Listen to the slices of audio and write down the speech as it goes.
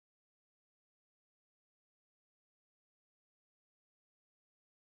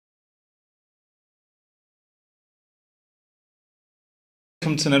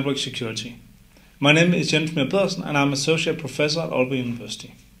Welcome to Network Security. My name is Jens Pedersen and I'm Associate Professor at Aalborg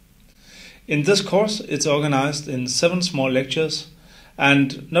University. In this course, it's organized in 7 small lectures,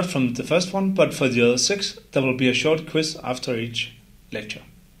 and not from the first one, but for the other 6, there will be a short quiz after each lecture.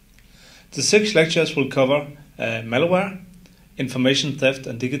 The 6 lectures will cover malware, information theft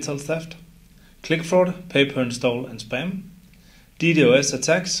and digital theft, click fraud, pay-per-install and spam, DDoS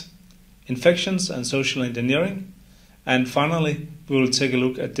attacks, infections and social engineering, and finally, we will take a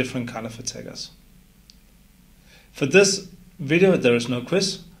look at different kind of attackers. For this video, there is no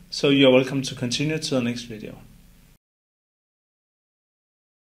quiz, so you are welcome to continue to the next video.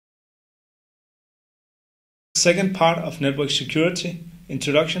 Second part of network security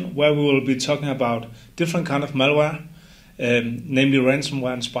introduction, where we will be talking about different kind of malware, namely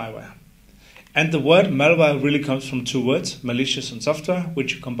ransomware and spyware. And the word malware really comes from 2 words, malicious and software,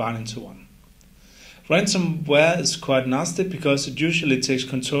 which you combine into one. Ransomware is quite nasty because it usually takes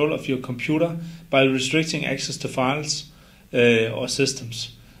control of your computer by restricting access to files or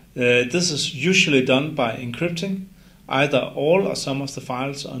systems. This is usually done by encrypting either all or some of the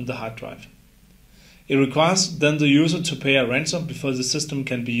files on the hard drive. It requires then the user to pay a ransom before the system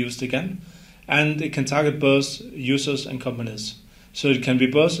can be used again, and it can target both users and companies. So it can be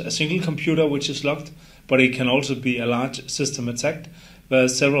both a single computer which is locked, but it can also be a large system attacked where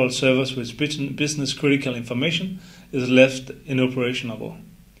several servers with business critical information is left inoperable.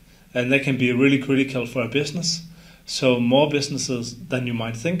 And that can be really critical for a business, so more businesses than you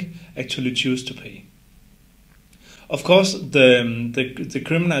might think actually choose to pay. Of course, the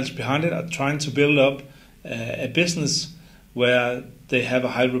criminals behind it are trying to build up a business where they have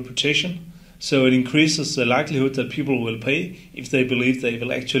a high reputation, so it increases the likelihood that people will pay if they believe they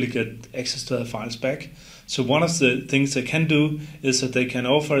will actually get access to their files back. So one of the things they can do is that they can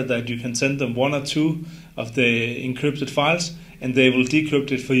offer that you can send them 1 or 2 of the encrypted files, and they will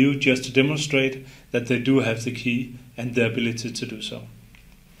decrypt it for you just to demonstrate that they do have the key and the ability to do so.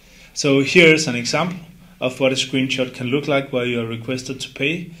 So here's an example of what a screenshot can look like where you are requested to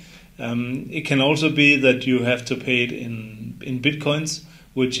pay. It can also be that you have to pay it in bitcoins,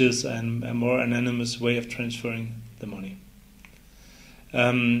 which is a more anonymous way of transferring the money.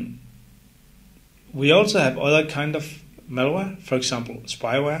 We also have other kind of malware, for example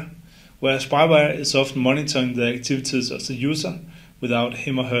spyware, where spyware is often monitoring the activities of the user without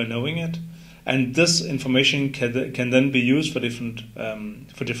him or her knowing it, and this information can then be used for different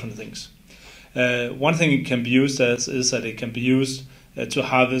things. One thing it can be used as is that it can be used to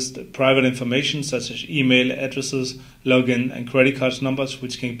harvest private information such as email addresses, login and credit card numbers,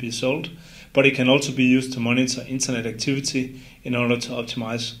 which can be sold, but it can also be used to monitor internet activity in order to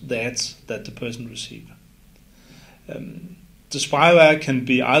optimize the ads that the person receives. The spyware can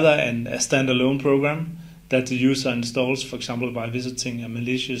be either a standalone program that the user installs, for example, by visiting a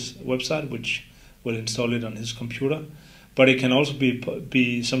malicious website, which will install it on his computer, but it can also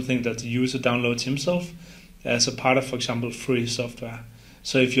be something that the user downloads himself as a part of, for example, free software.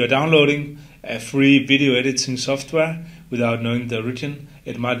 So if you're downloading a free video editing software without knowing the origin,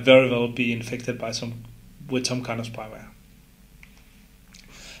 it might very well be infected with some kind of spyware.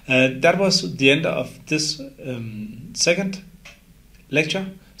 That was the end of this second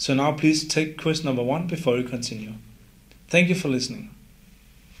lecture. So now please take quiz number 1 before you continue. Thank you for listening.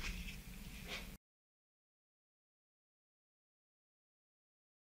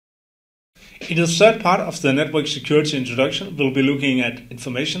 In the third part of the network security introduction, we'll be looking at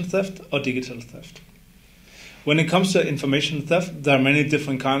information theft or digital theft. When it comes to information theft, there are many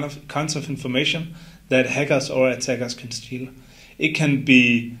different kinds of information that hackers or attackers can steal. It can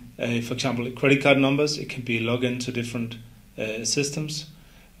be, for example, credit card numbers. It can be login to different systems.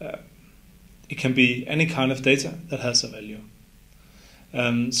 It can be any kind of data that has a value.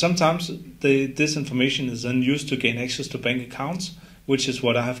 Sometimes this information is then used to gain access to bank accounts, which is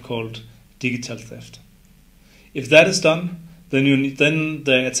what I have called digital theft. If that is done, then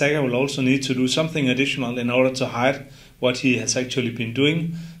the attacker will also need to do something additional in order to hide what he has actually been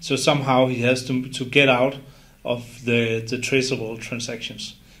doing. So somehow he has to get out of the traceable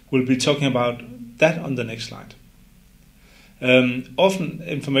transactions. We'll be talking about that on the next slide. Often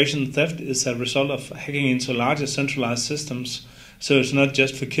information theft is a result of hacking into larger centralized systems. So it's not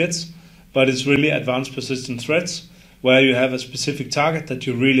just for kids, but it's really advanced persistent threats where you have a specific target that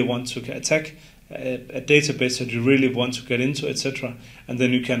you really want to attack, a database that you really want to get into, etc., and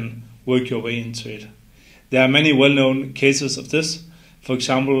then you can work your way into it. There are many well-known cases of this. For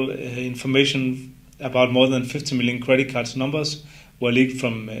example, information about more than 50 million credit cards numbers were leaked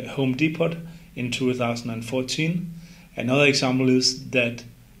from Home Depot in 2014. Another example is that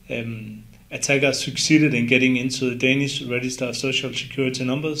attacker succeeded in getting into the Danish register of social security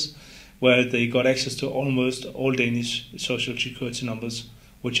numbers, where they got access to almost all Danish social security numbers,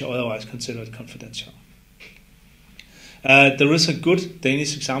 which are otherwise considered confidential. There is a good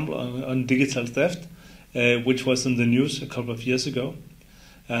Danish example on digital theft, which was in the news a couple of years ago.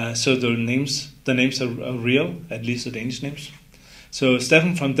 So the names are real, at least the Danish names. So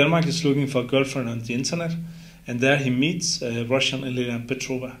Stefan from Denmark is looking for a girlfriend on the internet, and there he meets Russian Elena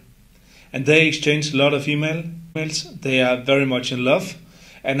Petrova. And they exchange a lot of emails. They are very much in love,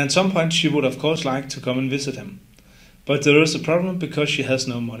 and at some point she would of course like to come and visit him. But there is a problem because she has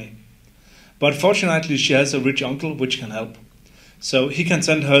no money. But fortunately she has a rich uncle which can help. So he can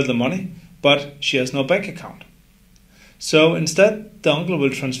send her the money, but she has no bank account. So instead the uncle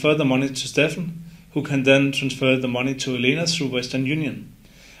will transfer the money to Stefan, who can then transfer the money to Elena through Western Union.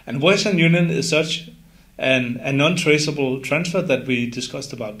 And Western Union is such a non-traceable transfer that we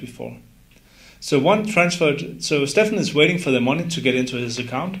discussed about before. So Stefan is waiting for the money to get into his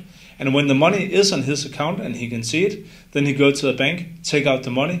account, and when the money is on his account and he can see it, then he goes to the bank, take out the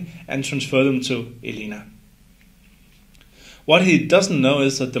money and transfer them to Elena. What he doesn't know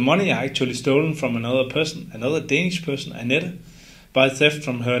is that the money are actually stolen from another person, another Danish person, Annette, by theft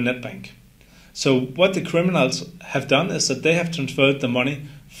from her net bank. So what the criminals have done is that they have transferred the money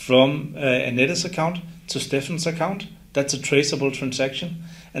from Annette's account to Stefan's account. That's a traceable transaction.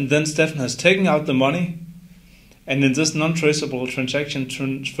 And then Stefan has taken out the money, and in this non-traceable transaction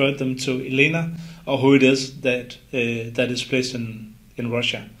transferred them to Elena, or who it is that is placed in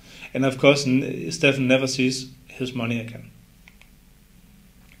Russia. And of course Stefan never sees his money again.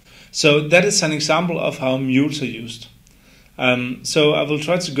 So that is an example of how mules are used. So I will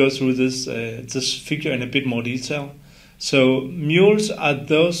try to go through this figure in a bit more detail. So mules are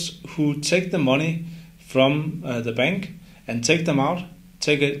those who take the money from the bank and take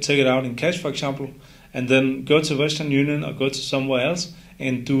it out in cash, for example, and then go to Western Union or go to somewhere else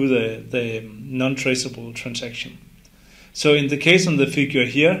and do the non-traceable transaction. So in the case on the figure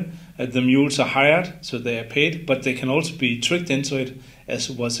here, the mules are hired, so they are paid, but they can also be tricked into it, as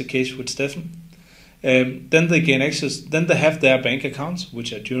was the case with Stefan. Then they gain access, then they have their bank accounts,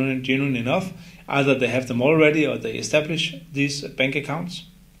 which are genuine enough. Either they have them already or they establish these bank accounts.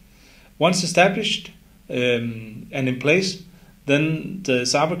 Once established and in place, then the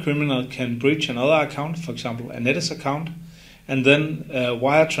cyber criminal can breach another account, for example Annette's account, and then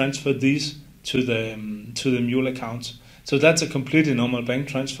wire transfer these to the mule accounts. So that's a completely normal bank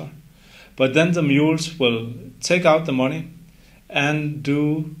transfer. But then the mules will take out the money and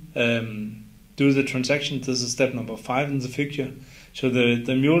do the transaction. This is step number 5 in the figure. So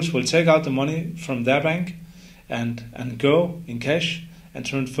the mules will take out the money from their bank and go in cash and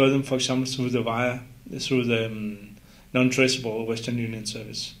transfer them, for example, through the non-traceable Western Union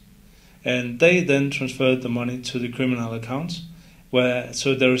service. And they then transfer the money to the criminal accounts,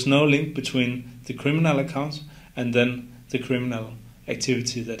 so there is no link between the criminal accounts and then the criminal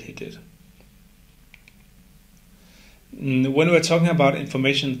activity that he did. When we're talking about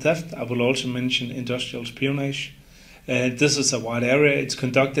information theft, I will also mention industrial espionage. This is a wide area. It's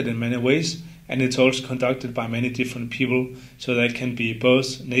conducted in many ways, and it's also conducted by many different people. So that can be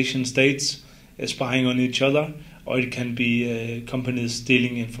both nation states spying on each other, or it can be companies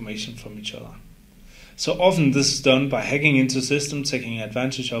stealing information from each other. So often this is done by hacking into systems, taking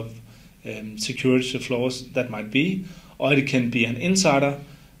advantage of security flaws that might be, or it can be an insider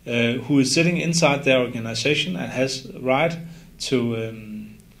who is sitting inside their organization and has right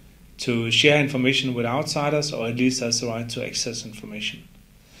to share information with outsiders, or at least has the right to access information.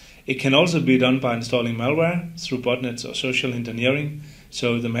 It can also be done by installing malware through botnets or social engineering.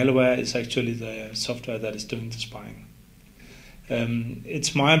 So the malware is actually the software that is doing the spying.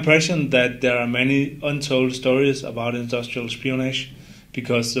 It's my impression that there are many untold stories about industrial espionage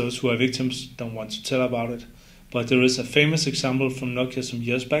because those who are victims don't want to tell about it. But there is a famous example from Nokia some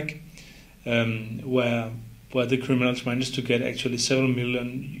years back where the criminals managed to get actually several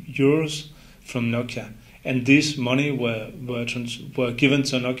million euros from Nokia. And this money were given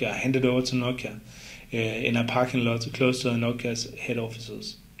to Nokia, handed over to Nokia in a parking lot close to Nokia's head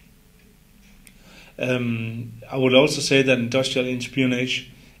offices. I would also say that industrial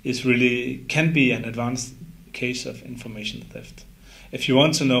espionage can be an advanced case of information theft. If you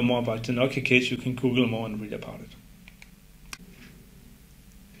want to know more about the Nokia case, you can Google more and read about it.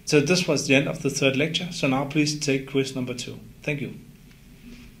 So this was the end of the 3rd lecture. So now please take quiz number 2. Thank you.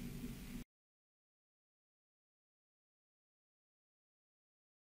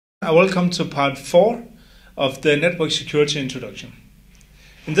 Welcome to part 4 of the network security introduction.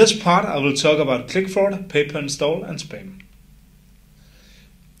 In this part, I will talk about click fraud, pay per install, and spam.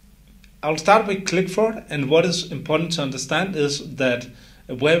 I'll start with click fraud, and what is important to understand is that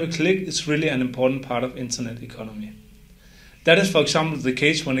where we click is really an important part of internet economy. That is, for example, the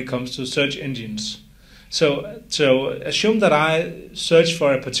case when it comes to search engines. So assume that I search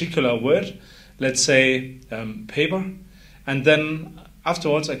for a particular word, let's say paper, and then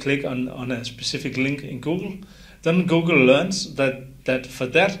afterwards I click on a specific link in Google. Then Google learns that for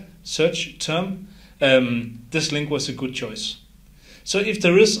that search term, this link was a good choice. So if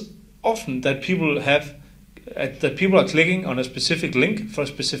there is often that people are clicking on a specific link for a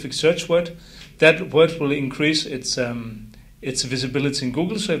specific search word, that word will increase its visibility in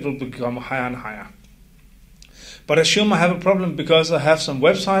Google, so it will become higher and higher. But assume I have a problem because I have some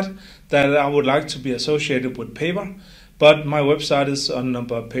website that I would like to be associated with paper, but my website is on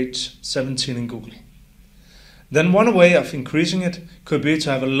page 17 in Google. Then one way of increasing it could be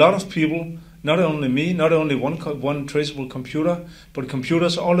to have a lot of people, not only me, not only one traceable computer, but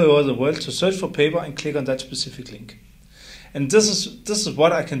computers all over the world to search for paper and click on that specific link. And this is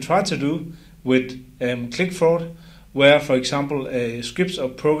what I can try to do with click fraud, where, for example, scripts or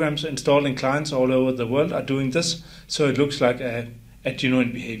programs installed in clients all over the world are doing this, so it looks like a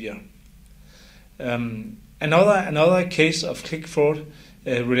genuine behavior. Another case of click fraud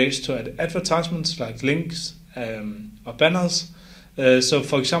relates to advertisements like links or banners. So,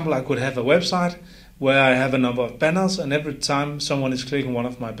 for example, I could have a website where I have a number of banners, and every time someone is clicking one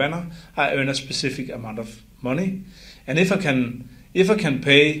of my banner, I earn a specific amount of money. And if I can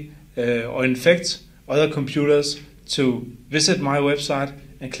pay or infect other computers to visit my website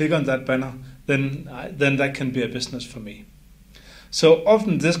and click on that banner, then that can be a business for me. So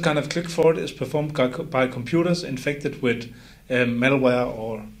often this kind of click fraud is performed by computers infected with malware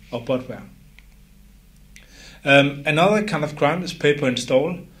or botware. Another kind of crime is pay per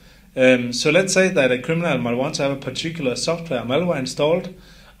install. So let's say that a criminal might want to have a particular software malware installed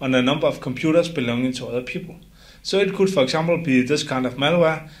on a number of computers belonging to other people. So it could, for example, be this kind of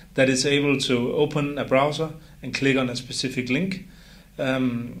malware that is able to open a browser and click on a specific link. But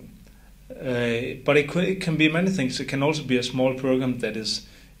it can be many things. It can also be a small program that is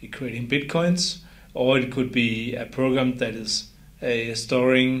creating bitcoins, or it could be a program that is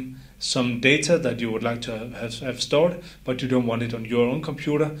storing some data that you would like to have stored, but you don't want it on your own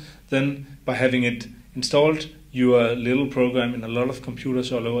computer. Then by having it installed, your little program in a lot of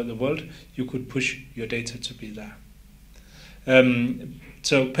computers all over the world, you could push your data to be there.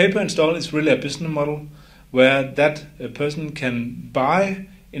 So pay per install is really a business model where that person can buy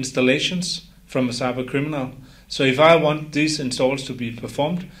installations from a cyber criminal. So if I want these installs to be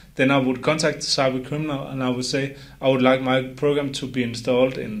performed, then I would contact the cyber criminal and I would say I would like my program to be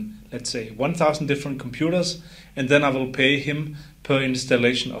installed in, let's say, 1,000 different computers, and then I will pay him per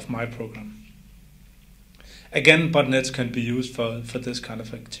installation of my program. Again, botnets can be used for this kind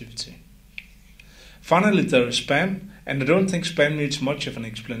of activity. Finally, there is spam, and I don't think spam needs much of an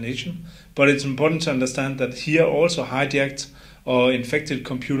explanation, but it's important to understand that here also hijacked or infected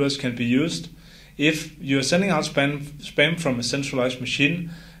computers can be used. If you're sending out spam from a centralized machine,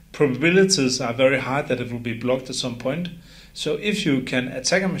 probabilities are very high that it will be blocked at some point. So if you can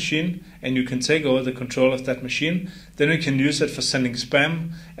attack a machine and you can take over the control of that machine, then you can use it for sending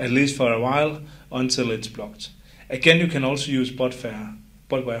spam, at least for a while, until it's blocked. Again, you can also use botware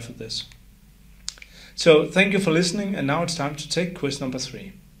for this. So thank you for listening, and now it's time to take quiz number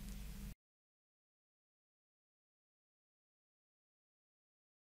 3.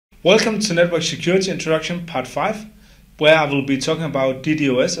 Welcome to Network Security Introduction Part 5, where I will be talking about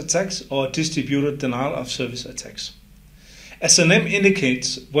DDoS attacks, or distributed denial of service attacks. As the name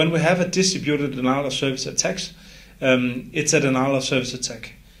indicates, when we have a distributed denial of service attacks, it's a denial of service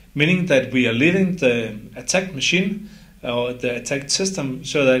attack, meaning that we are leaving the attacked machine or the attacked system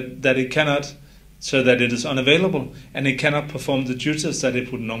so that it is unavailable and it cannot perform the duties that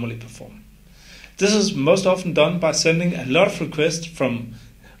it would normally perform. This is most often done by sending a lot of requests from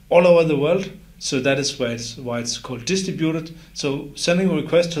all over the world, so that is why it's called distributed. So sending a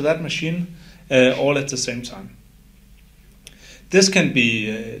request to that machine all at the same time. This can be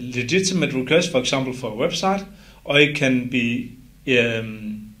a legitimate request, for example, for a website, or it can be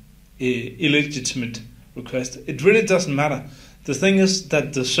illegitimate request. It really doesn't matter. The thing is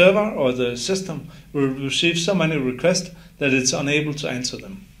that the server or the system will receive so many requests that it's unable to answer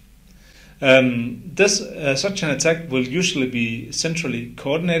them. Such an attack will usually be centrally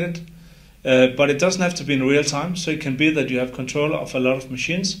coordinated, but it doesn't have to be in real time. So it can be that you have control of a lot of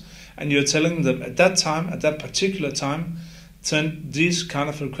machines, and you're telling them at that particular time, send these kind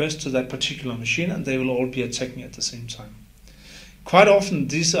of requests to that particular machine, and they will all be attacking at the same time. Quite often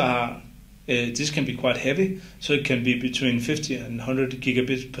these are This can be quite heavy, so it can be between 50 and 100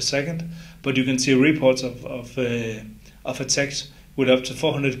 gigabits per second, but you can see reports of attacks with up to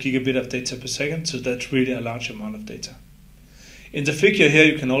 400 gigabit of data per second, so that's really a large amount of data. In the figure here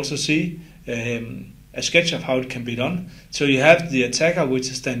you can also see a sketch of how it can be done. So you have the attacker, which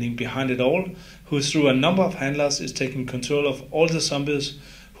is standing behind it all, who through a number of handlers is taking control of all the zombies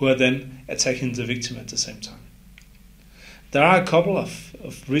who are then attacking the victim at the same time. There are a couple of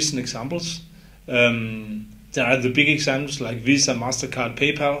recent examples. There are the big examples like Visa, MasterCard,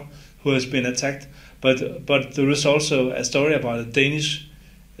 PayPal, who has been attacked, but there is also a story about a Danish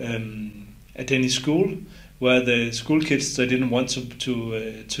school where the school kids, they didn't want to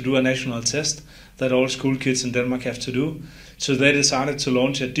do a national test that all school kids in Denmark have to do, so they decided to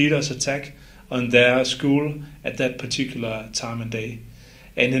launch a DDoS attack on their school at that particular time and day.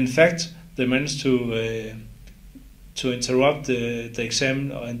 And in fact, they managed to interrupt the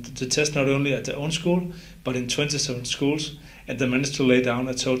exam and the test not only at their own school, but in 27 schools, and they managed to lay down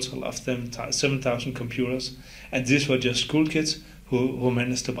a total of 7,000 computers, and these were just school kids who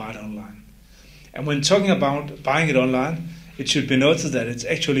managed to buy it online. And when talking about buying it online, it should be noted that it's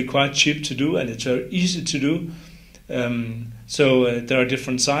actually quite cheap to do, and it's very easy to do. There are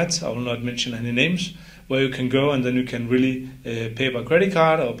different sites, I will not mention any names, where you can go and then you can really pay by credit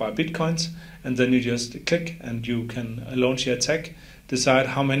card or by bitcoins, and then you just click and you can launch the attack, decide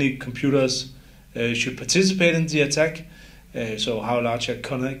how many computers should participate in the attack, so how large a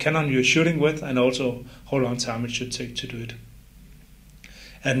cannon you're shooting with, and also how long time it should take to do it.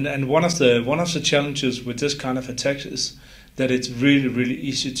 And one of the challenges with this kind of attacks is that it's really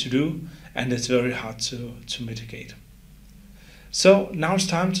easy to do, and it's very hard to mitigate. So now it's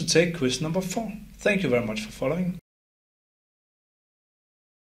time to take quiz number 4. Thank you very much for following.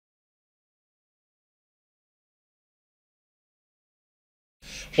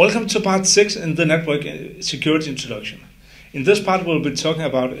 Welcome to part 6 in the network security introduction. In this part we'll be talking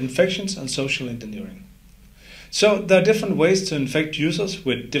about infections and social engineering. So there are different ways to infect users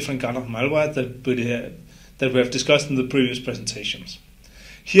with different kind of malware that we have discussed in the previous presentations.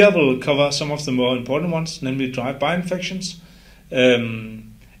 Here we'll cover some of the more important ones, namely drive-by infections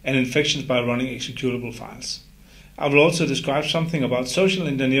and infections by running executable files. I will also describe something about social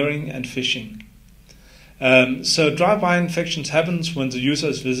engineering and phishing. So drive-by infections happens when the user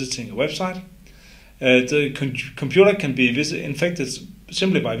is visiting a website. The computer can be infected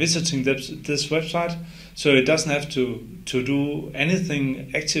simply by visiting this website, so it doesn't have to do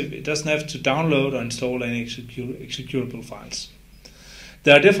anything active. It doesn't have to download or install any executable files.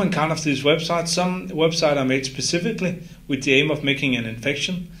 There are different kinds of these websites. Some websites are made specifically with the aim of making an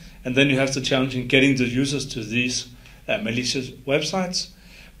infection, and then you have the challenge in getting the users to these malicious websites.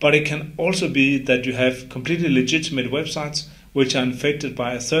 But it can also be that you have completely legitimate websites which are infected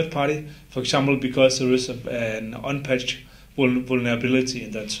by a third party, for example, because there is an unpatched vulnerability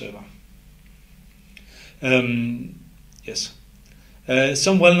in that server. Yes.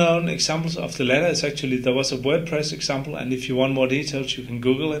 Some well-known examples of the latter is actually, there was a WordPress example, and if you want more details, you can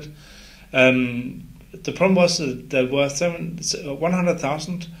Google it. The problem was that there were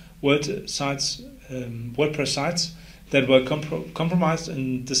 100,000 WordPress sites that were compromised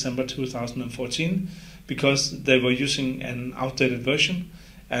in December 2014 because they were using an outdated version,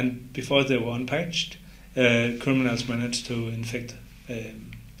 and before they were unpatched, criminals managed to infect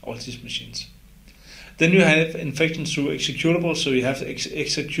all these machines. Then you have infections through executables, so you have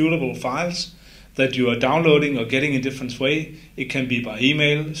executable files that you are downloading or getting in different way. It can be by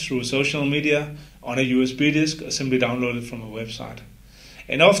email, through social media, on a USB disk, or simply downloaded from a website.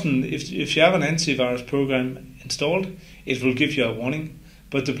 And often, if you have an antivirus program installed, it will give you a warning.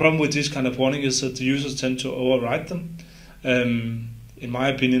 But the problem with this kind of warning is that the users tend to override them. In my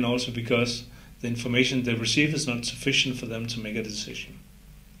opinion, also because the information they receive is not sufficient for them to make a decision.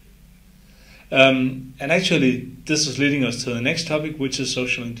 And actually, this is leading us to the next topic, which is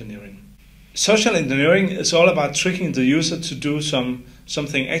social engineering. Social engineering is all about tricking the user to do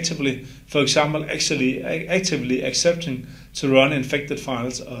something actively. For example, actively accepting to run infected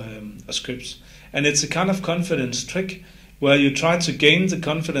files or scripts. And it's a kind of confidence trick where you try to gain the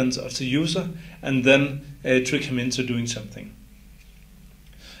confidence of the user and then trick him into doing something.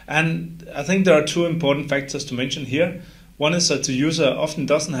 And I think there are two important factors to mention here. One is that the user often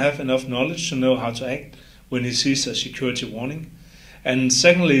doesn't have enough knowledge to know how to act when he sees a security warning. And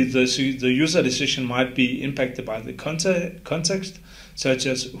secondly, the user decision might be impacted by the context, such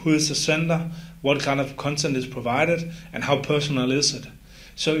as who is the sender, what kind of content is provided, and how personal is it.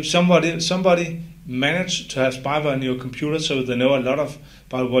 So if somebody managed to have spyware on your computer, so they know a lot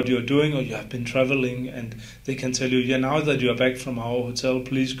about what you're doing, or you have been traveling, and they can tell you, yeah, now that you are back from our hotel,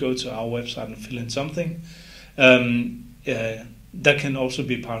 please go to our website and fill in something. That can also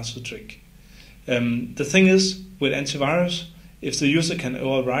be part of the trick. The thing is, with antivirus, if the user can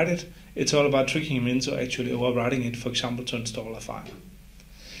override it, it's all about tricking him into actually overriding it, for example, to install a file.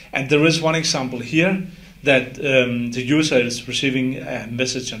 And there is one example here that the user is receiving a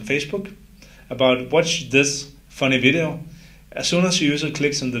message on Facebook about watch this funny video. As soon as the user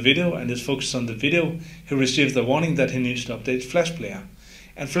clicks on the video and is focused on the video, he receives the warning that he needs to update Flash Player.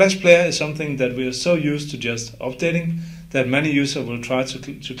 And Flash Player is something that we are so used to just updating that many users will try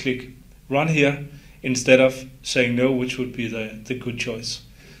to click run here instead of saying no, which would be the good choice.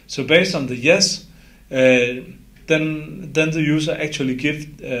 So based on the yes, then the user actually gives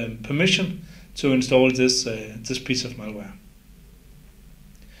permission to install this piece of malware.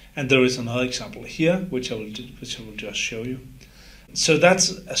 And there is another example here, which I will just show you. So that's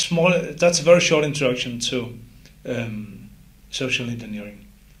a very short introduction to social engineering.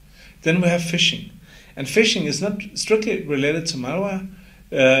 Then we have phishing, and phishing is not strictly related to malware.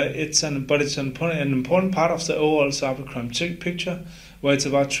 But it's an important part of the overall cybercrime picture, where it's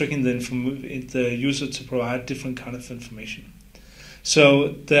about tricking the user to provide different kind of information. So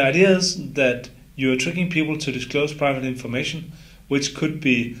the idea is that you are tricking people to disclose private information, which could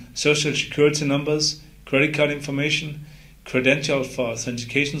be social security numbers, credit card information, credentials for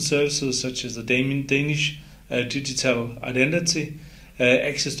authentication services such as the Danish digital identity,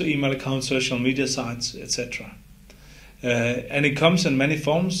 access to email accounts, social media sites, etc. And it comes in many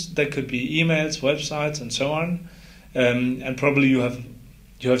forms. That could be emails, websites, and so on. And probably you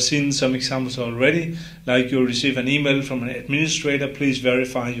have seen some examples already, like you receive an email from an administrator, please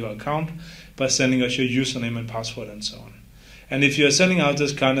verify your account by sending us your username and password and so on. And if you are sending out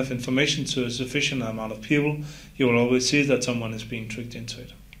this kind of information to a sufficient amount of people, you will always see that someone is being tricked into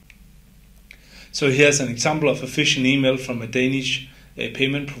it. So here's an example of a phishing email from a Danish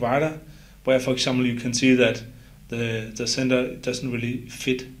payment provider, where, for example, you can see that the sender doesn't really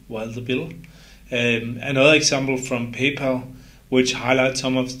fit well the bill. Another example from PayPal, which highlights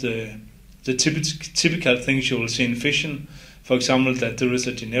some of the typical things you will see in phishing. For example, that there is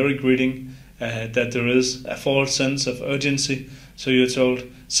a generic greeting, that there is a false sense of urgency. So you're told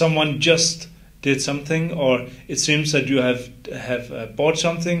someone just did something, or it seems that you have bought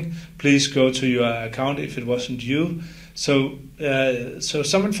something. Please go to your account if it wasn't you. So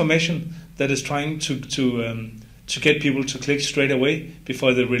some information that is trying to get people to click straight away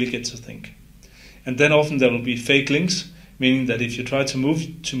before they really get to think. And then often there will be fake links, meaning that if you try to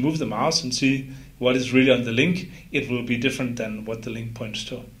move the mouse and see what is really on the link, it will be different than what the link points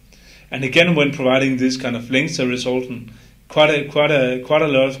to. And again, when providing these kind of links, there is often quite a lot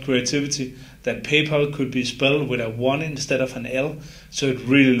of creativity. That PayPal could be spelled with a 1 instead of an L, so it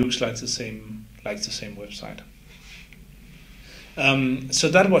really looks like the same website. So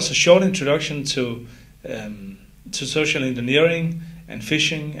that was a short introduction to social engineering and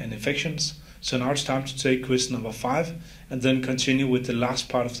phishing and infections. So now it's time to take quiz number 5 and then continue with the last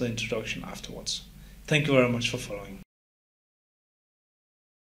part of the introduction afterwards. Thank you very much for following.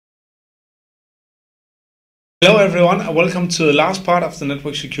 Hello everyone, and welcome to the last part of the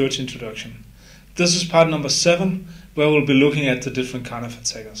network security introduction. This is part number 7, where we'll be looking at the different kind of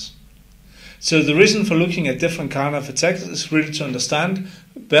attackers. So the reason for looking at different kind of attackers is really to understand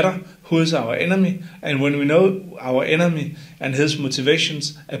better who is our enemy, and when we know our enemy and his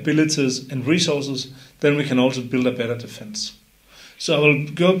motivations, abilities and resources, then we can also build a better defense. So I will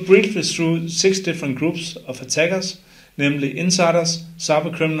go briefly through 6 different groups of attackers, namely insiders,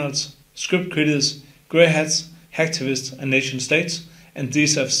 cyber criminals, script kidders, grey hats, hacktivists and nation states, and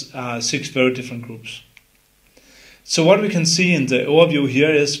these are 6 very different groups. So what we can see in the overview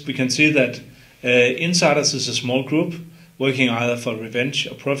here is we can see that insiders is a small group working either for revenge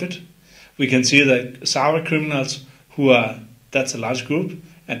or profit. We can see that cyber criminals that's a large group,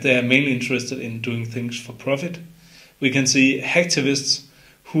 and they are mainly interested in doing things for profit. We can see hacktivists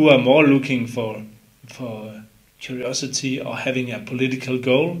who are more looking for curiosity or having a political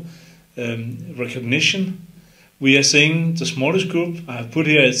goal, recognition. We are seeing the smallest group I have put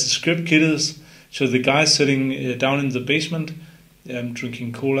here is the script kidders, so the guys sitting down in the basement,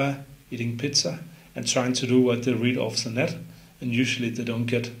 drinking cola, eating pizza, and trying to do what they read off the net, and usually they don't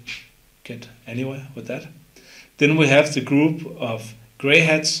get anywhere with that. Then we have the group of grey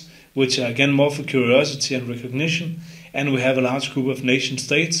hats, which are again more for curiosity and recognition, and we have a large group of nation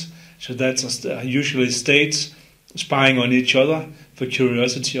states, so that's usually states spying on each other for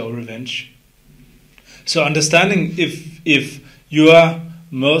curiosity or revenge. So understanding if you are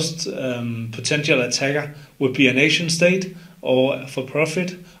most potential attacker would be a nation state or for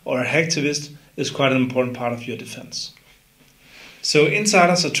profit or a hacktivist is quite an important part of your defense. So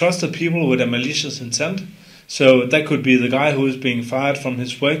insiders are trusted people with a malicious intent. So that could be the guy who is being fired from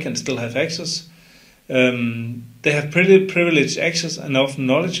his work and still have access. They have privileged access and often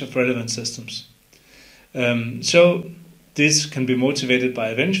knowledge of relevant systems. So this can be motivated by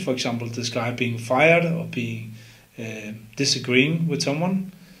revenge, for example, this guy being fired or being disagreeing with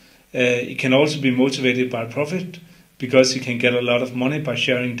someone. It can also be motivated by profit because you can get a lot of money by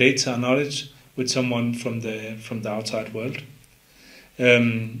sharing data and knowledge with someone from the outside world.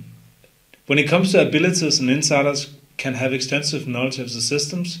 When it comes to abilities, and insiders can have extensive knowledge of the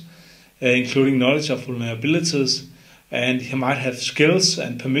systems, including knowledge of vulnerabilities, and he might have skills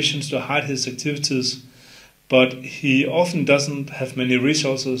and permissions to hide his activities, but he often doesn't have many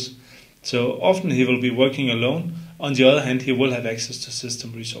resources, so often he will be working alone. On the other hand, he will have access to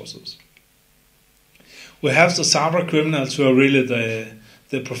system resources. We have the cyber criminals who are really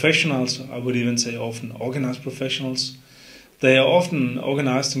the professionals, I would even say often organized professionals. They are often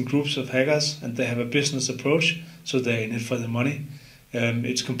organized in groups of hackers and they have a business approach, so they're in it for the money.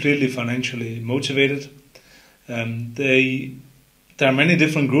 It's completely financially motivated. There are many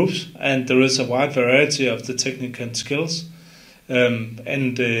different groups and there is a wide variety of the technical skills.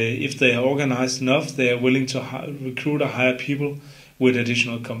 If they are organized enough, they are willing to recruit or hire people with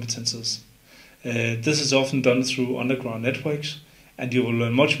additional competences. This is often done through underground networks, and you will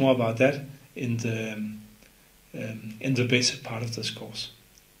learn much more about that in the basic part of this course.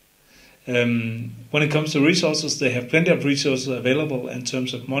 When it comes to resources, they have plenty of resources available in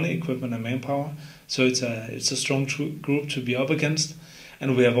terms of money, equipment, and manpower. So it's a strong group to be up against,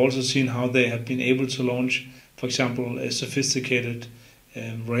 and we have also seen how they have been able to launch, for example, sophisticated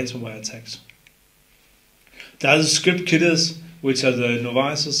ransomware attacks. There are the script kidders, which are the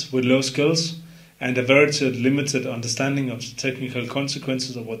novices with low skills and a very limited understanding of the technical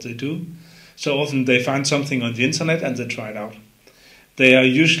consequences of what they do. So often they find something on the internet and they try it out. They are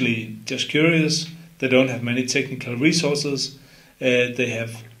usually just curious, they don't have many technical resources, they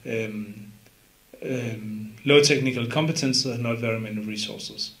have low technical competence and not very many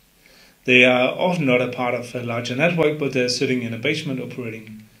resources. They are often not a part of a larger network, but they're sitting in a basement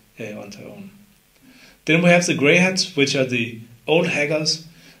operating on their own. Then we have the grey hats, which are the old hackers.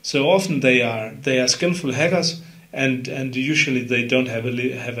 So often they are skillful hackers, and usually they don't have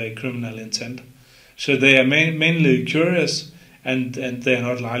a criminal intent. So they are mainly curious, and they are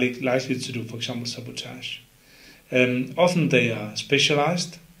not likely to do, for example, sabotage. Often they are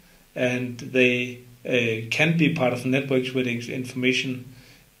specialized, and they can be part of networks with information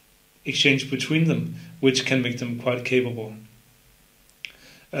exchange between them, which can make them quite capable.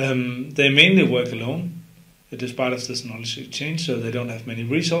 They mainly work alone. It is part of this knowledge exchange, so they don't have many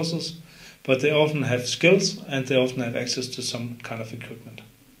resources, but they often have skills and they often have access to some kind of equipment.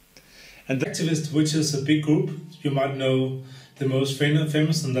 And the activist, which is a big group, you might know the most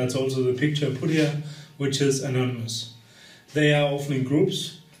famous, and that's also the picture I put here, which is anonymous. They are often in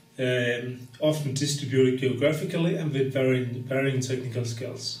groups, often distributed geographically and with varying technical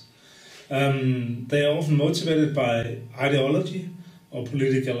skills. They are often motivated by ideology or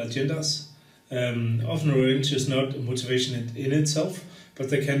political agendas. Often revenge is not a motivation in itself, but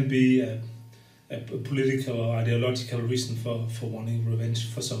there can be a political or ideological reason for wanting revenge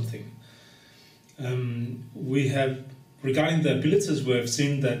for something. We have, regarding the abilities, we have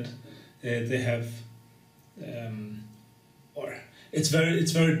seen that they have, it's very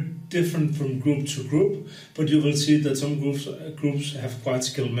different from group to group, but you will see that some groups have quite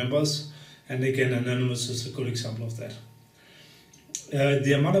skilled members, and again, Anonymous is a good example of that.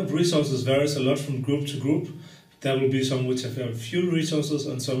 The amount of resources varies a lot from group to group. There will be some which have very few resources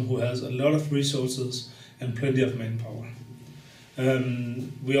and some who has a lot of resources and plenty of manpower.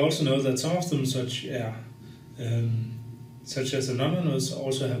 We also know that some of them, such as Anonymous,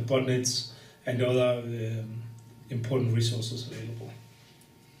 also have botnets and other important resources available.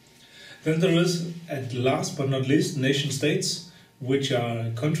 Then there is, at last but not least, nation states, which are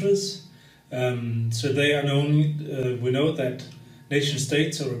countries. So they are known, we know that nation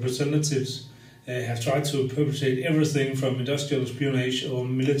states or representatives have tried to perpetrate everything from industrial espionage or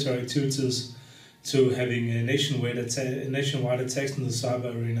military activities to having a nationwide attacks in the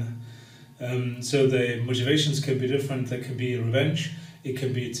cyber arena. So the motivations can be different. There can be revenge, it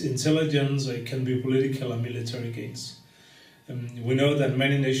can be intelligence, or it can be political or military gains. We know that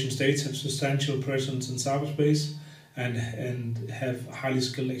many nation states have substantial presence in cyberspace and have highly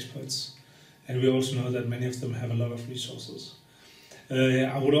skilled experts. And we also know that many of them have a lot of resources.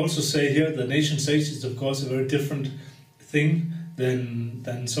 I would also say here that nation states is of course a very different thing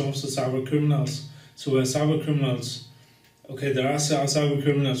than some of the cyber criminals. So where cyber criminals, okay, there are cyber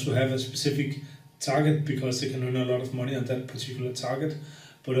criminals who have a specific target because they can earn a lot of money on that particular target,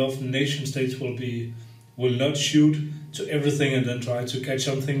 but often nation states will not shoot to everything and then try to catch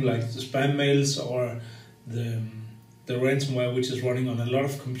something like the spam mails or the ransomware, which is running on a lot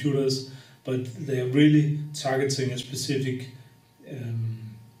of computers, but they are really targeting a specific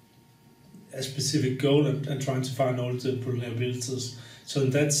goal and trying to find all the vulnerabilities. So in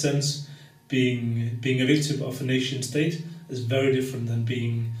that sense, being a victim of a nation state is very different than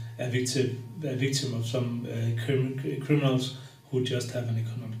being a victim of some criminals who just have an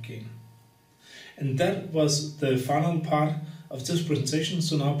economic gain. And that was the final part of this presentation.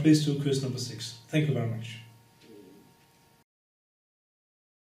 So now please do quiz number 6. Thank you very much.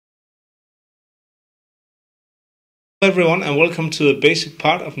 Hello everyone, and welcome to the basic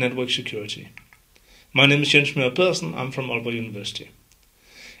part of network security. My name is Jens Møller Pedersen. I'm from Aalborg University.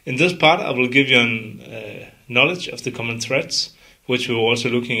 In this part, I will give you a knowledge of the common threats, which we were also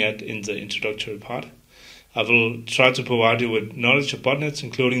looking at in the introductory part. I will try to provide you with knowledge of botnets,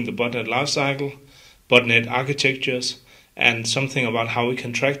 including the botnet lifecycle, botnet architectures, and something about how we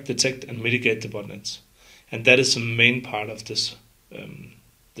can track, detect, and mitigate the botnets. And that is the main part of this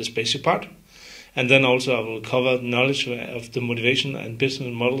basic part. And then also I will cover knowledge of the motivation and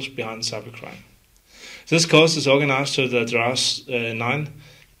business models behind cybercrime. This course is organized so that there are 9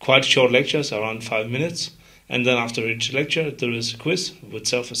 quite short lectures, around 5 minutes, and then after each lecture there is a quiz with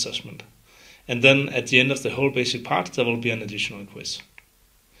self-assessment. And then at the end of the whole basic part there will be an additional quiz.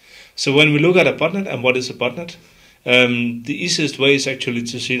 So when we look at a botnet and what is a botnet, the easiest way is actually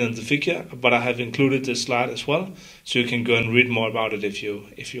to see it on the figure, but I have included this slide as well, so you can go and read more about it if you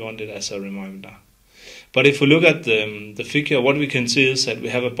want it as a reminder. But if we look at the figure, what we can see is that we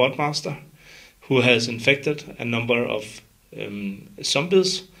have a bot master who has infected a number of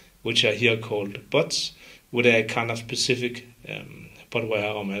zombies, which are here called bots, with a kind of specific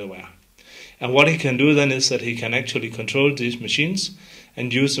botware or malware. And what he can do then is that he can actually control these machines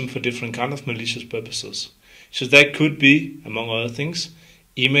and use them for different kind of malicious purposes. So that could be, among other things,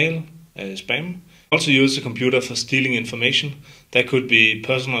 email, spam. Also use the computer for stealing information. That could be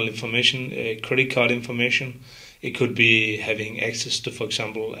personal information, credit card information. It could be having access to, for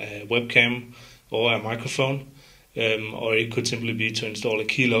example, a webcam or a microphone. Or it could simply be to install a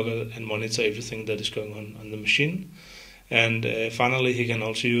keylogger and monitor everything that is going on the machine. And finally, he can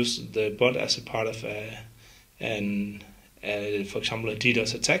also use the bot as a part of for example, a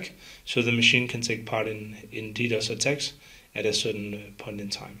DDoS attack, so the machine can take part in DDoS attacks at a certain point in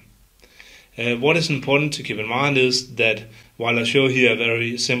time. What is important to keep in mind is that while I show here a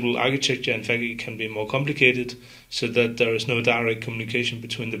very simple architecture, in fact it can be more complicated, so that there is no direct communication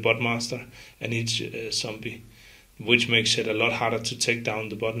between the bot master and each zombie, which makes it a lot harder to take down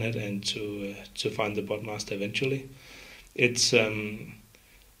the botnet and to find the bot master eventually.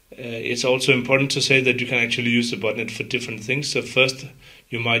 It's also important to say that you can actually use the botnet for different things. So first,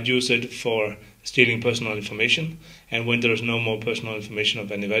 you might use it for stealing personal information, and when there is no more personal information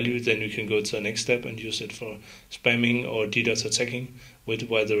of any value, then you can go to the next step and use it for spamming or DDoS attacking,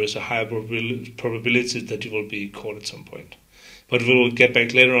 where there is a higher probability that you will be caught at some point. But we will get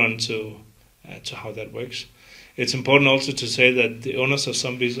back later on to how that works. It's important also to say that the owners of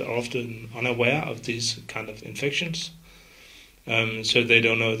zombies are often unaware of these kind of infections. So they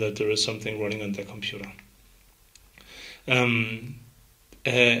don't know that there is something running on their computer. A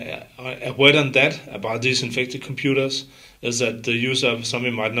word on that, about these infected computers, is that the user of a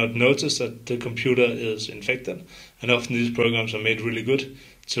zombie might not notice that the computer is infected, and often these programs are made really good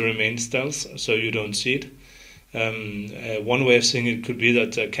to remain stealth, so you don't see it. One way of seeing it could be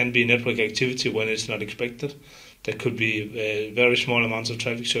that there can be network activity when it's not expected. There could be very small amounts of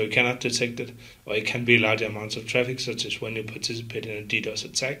traffic, so you cannot detect it, or it can be large amounts of traffic, such as when you participate in a DDoS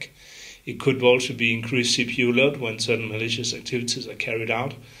attack. It could also be increased CPU load when certain malicious activities are carried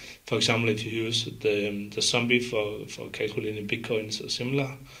out. For example, if you use the zombie for calculating bitcoins or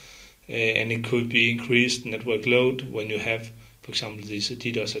similar. And it could be increased network load when you have, for example, these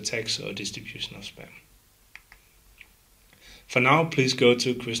DDoS attacks or distribution of spam. For now, please go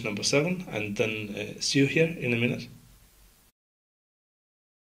to quiz number 7 and then see you here in a minute.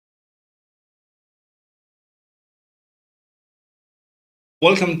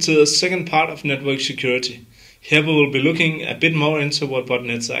 Welcome to the second part of network security. Here we will be looking a bit more into what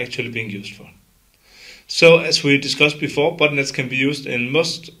botnets are actually being used for. So, as we discussed before, botnets can be used in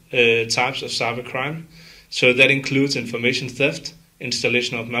most types of cybercrime. So that includes information theft,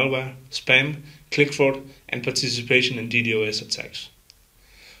 installation of malware, spam, click fraud, and participation in DDoS attacks.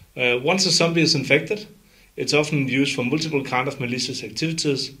 Once a zombie is infected, It's often used for multiple kind of malicious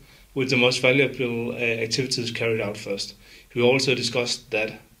activities, with the most valuable activities carried out first. We also discussed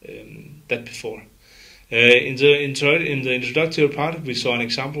that before. In the introductory part, we saw an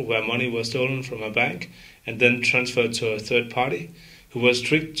example where money was stolen from a bank and then transferred to a third party who was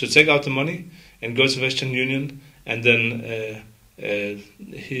tricked to take out the money and go to Western Union, and then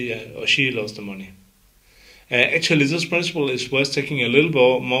he or she lost the money. Actually, this principle is worth taking a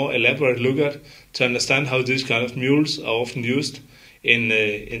little more elaborate look at to understand how these kind of mules are often used in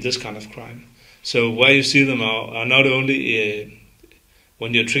this kind of crime. So where you see them are not only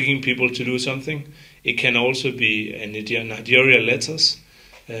when you're tricking people to do something, it can also be Nigeria letters,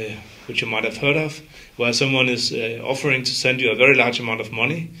 which you might have heard of, where someone is offering to send you a very large amount of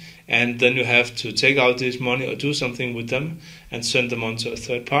money, and then you have to take out this money or do something with them and send them on to a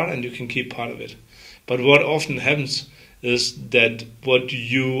third party, and you can keep part of it. But what often happens is that what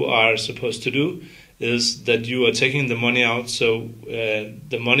you are supposed to do is that you are taking the money out, so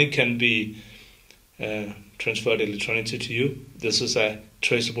the money can be transferred electronically to you. This is a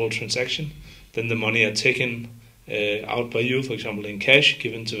traceable transaction. Then the money are taken out by you, for example, in cash,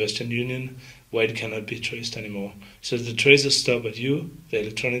 given to Western Union, where it cannot be traced anymore. So the traces stop at you, the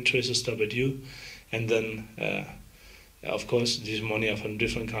electronic traces stop at you, and then, of course, these money are from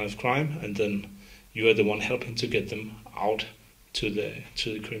different kind of crime, and then you are the one helping to get them out to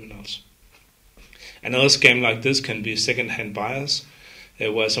the criminals. Another scam like this can be second-hand buyers,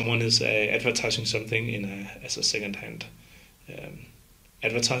 where someone is advertising something as a second-hand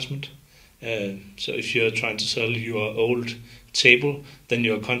advertisement. So if you're trying to sell your old table, then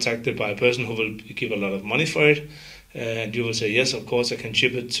you're contacted by a person who will give a lot of money for it, and you will say, yes, of course, I can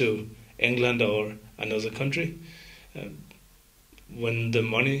ship it to England or another country. When the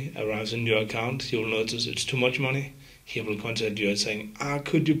money arrives in your account, you will notice it's too much money. He will contact you and saying,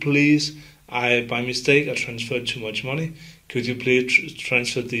 could you please, by mistake, I transferred too much money. Could you please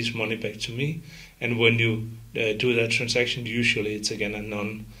transfer this money back to me? And when you do that transaction, usually it's again a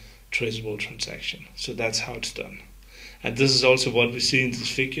non-traceable transaction. So that's how it's done. And this is also what we see in this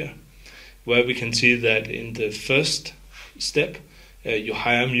figure, where we can see that in the first step, you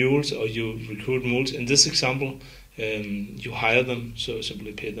hire mules or you recruit mules. In this example, you hire them, so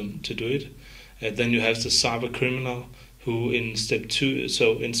simply pay them to do it. Then you have the cyber criminal who in step 2,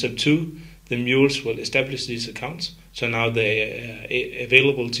 so in step 2, the mules will establish these accounts. So now they are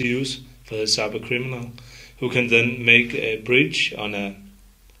available to use for the cyber criminal, who can then make a breach on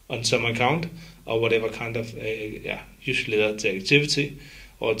some account or whatever kind of, usually that's the activity,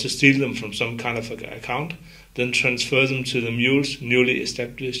 or to steal them from some kind of account, then transfer them to the mules' newly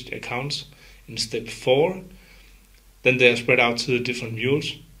established accounts in step 4. Then they are spread out to the different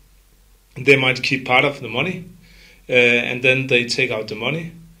mules. They might keep part of the money, and then they take out the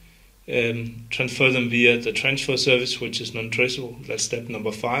money, transfer them via the transfer service, which is non-traceable, that's step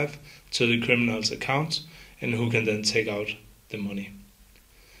number 5, to the criminal's account, and who can then take out the money.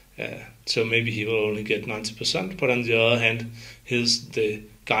 So maybe he will only get 90%, but on the other hand, here's the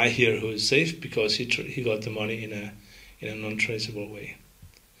guy here who is safe because he got the money in a non-traceable way.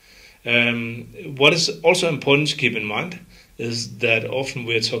 What is also important to keep in mind is that often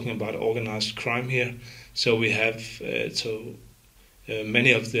we're talking about organized crime here. So we have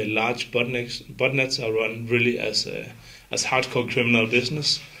many of the large botnets are run really as hardcore criminal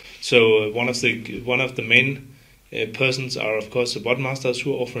business. So one of the main persons are of course the botmasters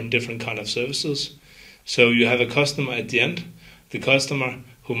who are offering different kind of services. So you have a customer at the end, the customer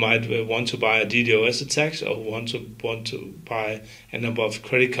who might want to buy a DDoS attack, or who want to buy a number of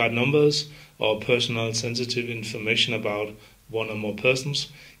credit card numbers or personal sensitive information about one or more persons.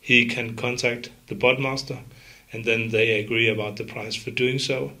 He can contact the botmaster, and then they agree about the price for doing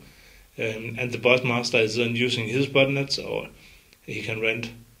so. And the botmaster is then using his botnets, or he can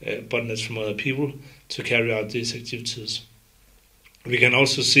rent botnets from other people to carry out these activities. We can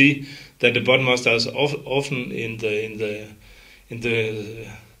also see that the botmasters often in the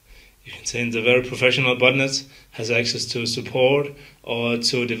you can say in the very professional botnets has access to support or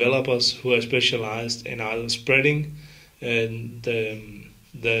to developers who are specialized in either spreading the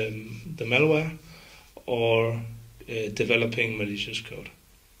malware or developing malicious code.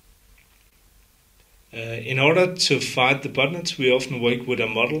 In order to fight the botnets, we often work with a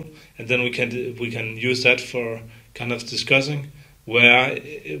model, and then we can use that for kind of discussing where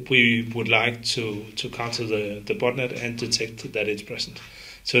we would like to counter the botnet and detect that it's present.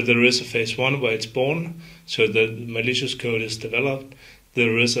 So there is a phase 1 where it's born, so the malicious code is developed.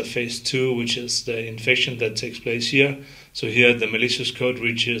 There is a phase 2, which is the infection that takes place here. So here the malicious code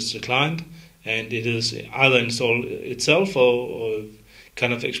reaches the client, and it is either installed itself or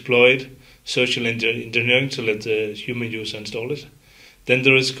kind of exploit social engineering to let the human user install it. Then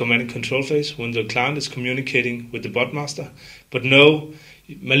there is a command and control phase when the client is communicating with the bot master, but no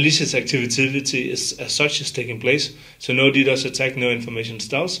malicious activity is as such is taking place. So no DDoS attack, no information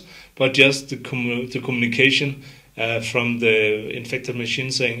stalls, but just the communication from the infected machine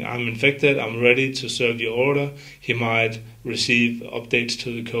saying, I'm infected, I'm ready to serve your order. He might receive updates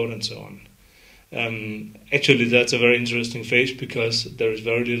to the code and so on. Actually, that's a very interesting phase because there is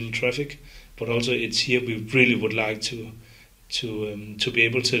very little traffic, but also it's here we really would like to be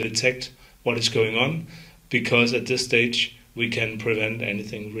able to detect what is going on, because at this stage we can prevent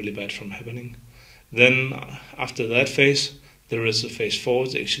anything really bad from happening. Then after that phase, there is a phase 4,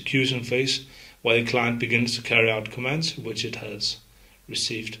 the execution phase, where the client begins to carry out commands which it has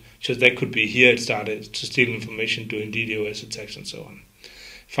received. So that could be here it started to steal information, doing DDoS attacks and so on.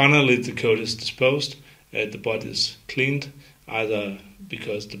 Finally, the code is disposed, the bot is cleaned, either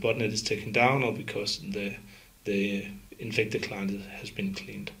because the botnet is taken down or because the infected client has been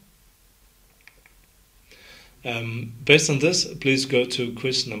cleaned. Based on this, please go to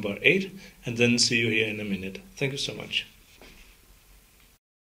quiz number 8 and then see you here in a minute. Thank you so much.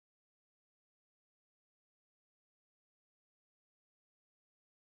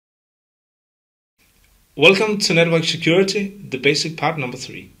 Welcome to Network Security, the basic part number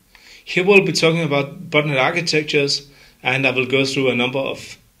 3. Here we'll be talking about botnet architectures, and I will go through a number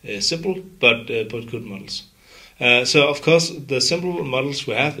of simple but good models. So of course the simple models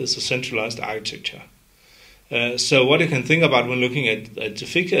we have is a centralized architecture. So what you can think about when looking at the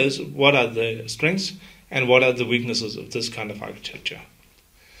figure is what are the strengths and what are the weaknesses of this kind of architecture.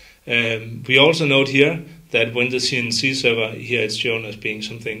 We also note here that when the CNC server here is shown as being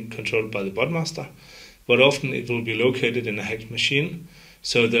something controlled by the botmaster, but often it will be located in a hacked machine,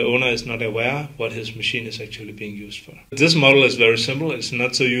 so the owner is not aware what his machine is actually being used for. This model is very simple, it's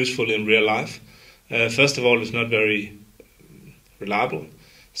not so useful in real life. First of all, it's not very reliable,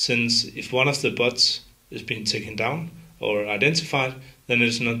 since if one of the bots is being taken down or identified, then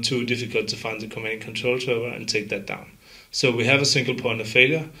it's not too difficult to find the command and control server and take that down. So we have a single point of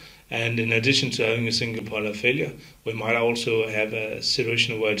failure, and in addition to having a single point of failure, we might also have a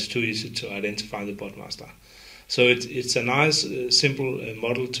situation where it's too easy to identify the bot master. So it's a nice, simple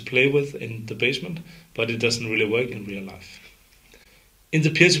model to play with in the basement, but it doesn't really work in real life. In the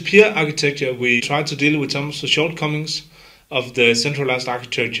peer-to-peer architecture, we try to deal with some of the shortcomings of the centralized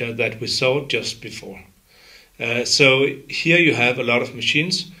architecture that we saw just before. So here you have a lot of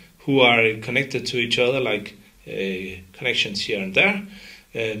machines who are connected to each other, like connections here and there.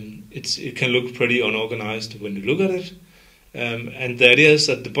 It can look pretty unorganized when you look at it. And the idea is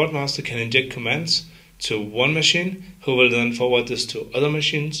that the botmaster can inject commands to one machine, who will then forward this to other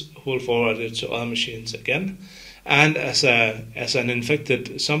machines, who will forward it to other machines again. And as an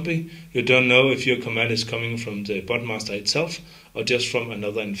infected zombie, you don't know if your command is coming from the botmaster itself or just from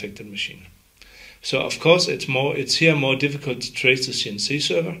another infected machine. So of course it's here more difficult to trace the CNC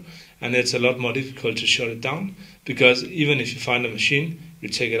server, and it's a lot more difficult to shut it down, because even if you find a machine, you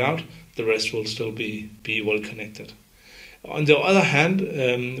take it out, the rest will still be well connected. On the other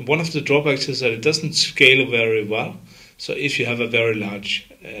hand, one of the drawbacks is that it doesn't scale very well. So if you have a very large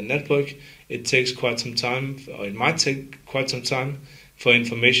network, it takes quite some time, or it might take quite some time for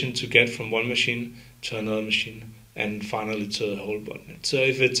information to get from one machine to another machine and finally to the whole botnet. So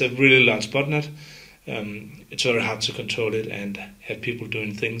if it's a really large botnet, it's very hard to control it and have people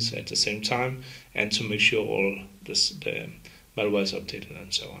doing things at the same time, and to make sure all the malware is updated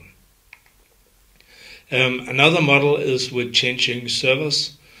and so on. Another model is with changing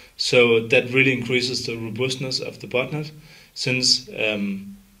servers, so that really increases the robustness of the botnet, since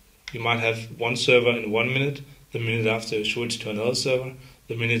you might have one server in 1 minute, the minute after you switch to another server,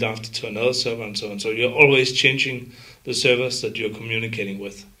 the minute after to another server, and so on. So you're always changing the servers that you're communicating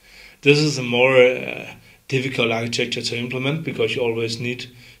with. This is a more difficult architecture to implement, because you always need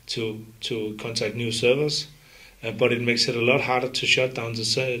to contact new servers, but it makes it a lot harder to shut down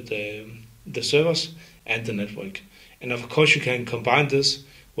the servers and the network. And of course you can combine this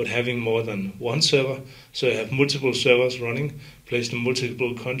with having more than one server, so you have multiple servers running, placed in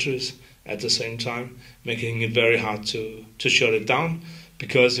multiple countries at the same time, making it very hard to shut it down,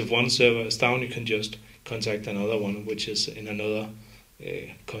 because if one server is down, you can just contact another one which is in another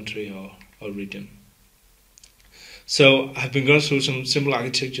country or region. So I've been going through some simple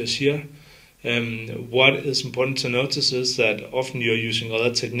architectures here. What is important to notice is that often you're using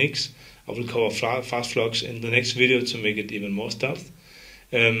other techniques. I will cover fast flux in the next video to make it even more stealth.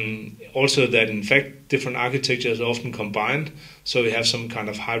 Also that in fact different architectures are often combined, so we have some kind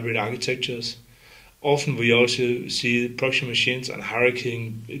of hybrid architectures. Often we also see proxy machines and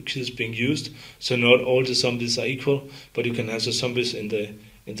hierarchies being used, so not all the zombies are equal, but you can have the zombies in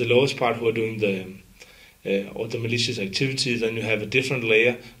the lowest part who are doing all the malicious activity. Then you have a different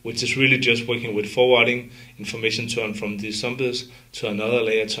layer, which is really just working with forwarding information to and from these zombies to another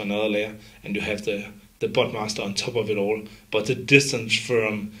layer, and you have the bot master on top of it all. But the distance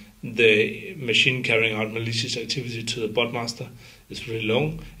from the machine carrying out malicious activity to the bot master is really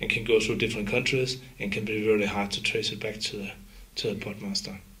long and can go through different countries and can be really hard to trace it back to the bot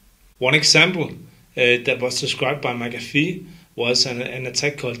master. One example that was described by McAfee was an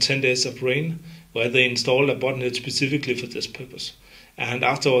attack called 10 Days of Rain, where they installed a botnet specifically for this purpose. And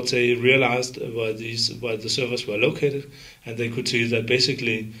afterwards they realized where the servers were located, and they could see that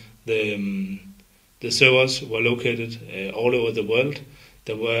basically the servers were located all over the world.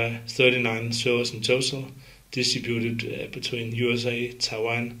 There were 39 servers in total, distributed between USA,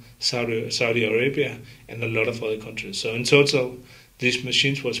 Taiwan, Saudi Arabia, and a lot of other countries. So in total, these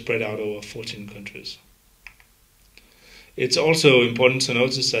machines were spread out over 14 countries. It's also important to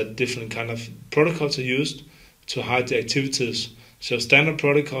notice that different kind of protocols are used to hide the activities. So standard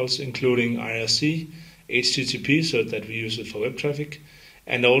protocols including IRC, HTTP, so that we use it for web traffic,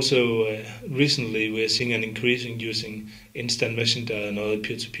 and also recently we are seeing an increase in using instant messenger and other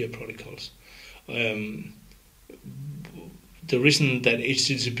peer-to-peer protocols. The reason that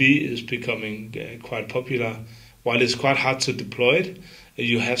HTTP is becoming quite popular, while it's quite hard to deploy it,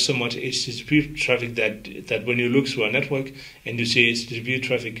 you have so much HTTP traffic that when you look through a network and you see HTTP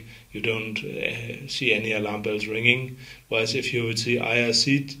traffic, you don't see any alarm bells ringing. Whereas if you would see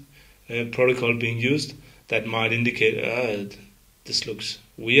IRC protocol being used, that might indicate this looks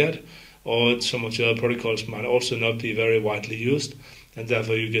weird, or some of the other protocols might also not be very widely used, and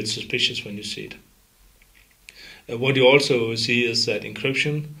therefore you get suspicious when you see it. What you also see is that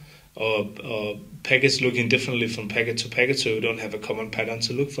encryption or packets looking differently from packet to packet, so you don't have a common pattern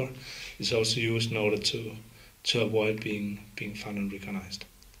to look for, is also used in order to avoid being found and recognized.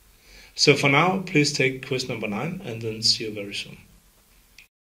 So for now, please take quiz number 9, and then see you very soon.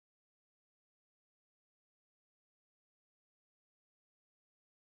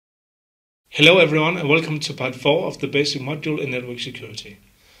 Hello everyone, and welcome to part 4 of the basic module in network security.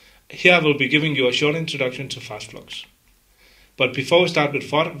 Here I will be giving you a short introduction to fast flux. But before we start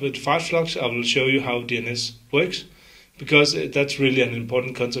with fast flux, I will show you how DNS works, because that's really an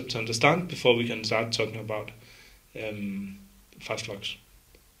important concept to understand before we can start talking about fast flux.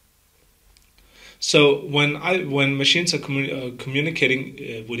 So when machines are communicating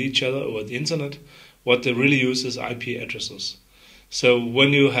with each other over the internet, what they really use is IP addresses. So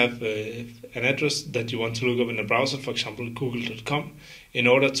when you have an address that you want to look up in a browser, for example google.com, in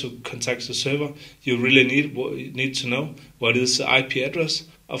order to contact the server, you really need to know what is the IP address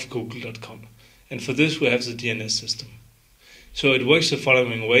of google.com. And for this we have the DNS system. So it works the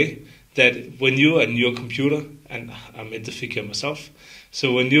following way, that when you and your computer, and I made the figure myself,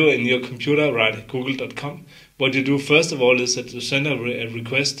 so when you in your computer write google.com, what you do first of all is that you send a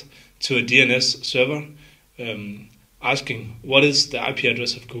request to a DNS server asking what is the IP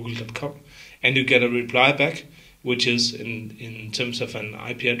address of google.com, and you get a reply back, which is in terms of an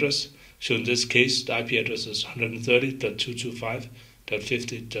IP address. So in this case, the IP address is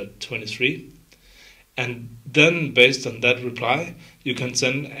 130.225.50.23. And then based on that reply, you can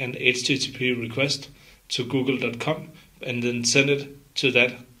send an HTTP request to google.com and then send it to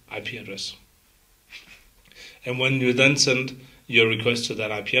that IP address. And when you then send your request to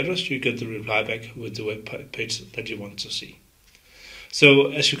that IP address, you get the reply back with the web page that you want to see.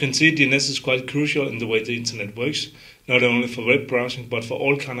 So as you can see, DNS is quite crucial in the way the internet works, not only for web browsing, but for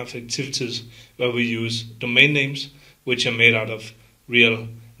all kind of activities where we use domain names, which are made out of real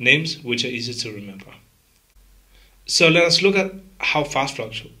names, which are easy to remember. So let us look at how fast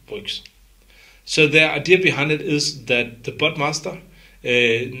flux works. So the idea behind it is that the bot master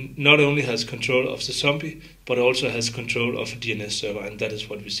not only has control of the zombie, but also has control of a DNS server, and that is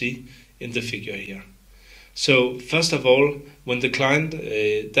what we see in the figure here. So first of all, when the client,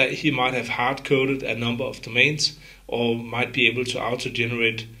 that he might have hard-coded a number of domains, or might be able to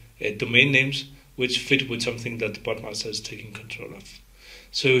auto-generate domain names which fit with something that the bot master is taking control of.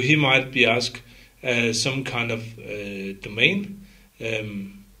 So he might be asked some kind of domain.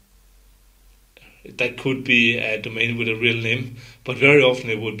 That could be a domain with a real name, but very often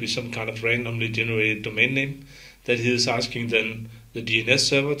it would be some kind of randomly generated domain name that he is asking then the DNS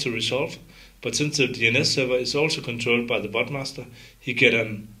server to resolve. But since the DNS server is also controlled by the bot master, he get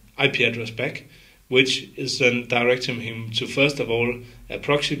an IP address back, which is then directing him to first of all a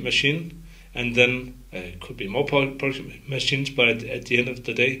proxy machine, and then it could be more proxy machines, but at the end of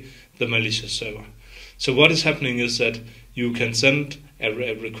the day, the malicious server. So what is happening is that you can send a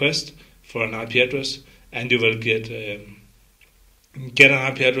request for an IP address, and you will get an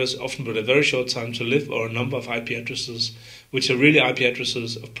IP address often with a very short time to live, or a number of IP addresses which are really IP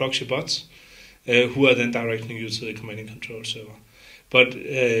addresses of proxy bots who are then directing you to the command and control server. But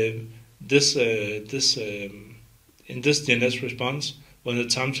in this DNS response, when the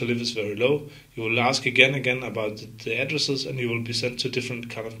time to live is very low, you will ask again and again about the addresses, and you will be sent to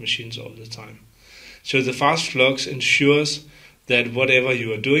different kind of machines all the time. So the fast flux ensures that whatever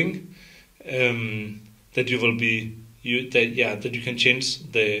you are doing, that you will be that you can change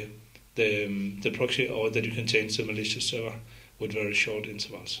the proxy, or that you can change the malicious server with very short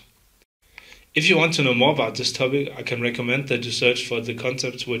intervals. If you want to know more about this topic, I can recommend that you search for the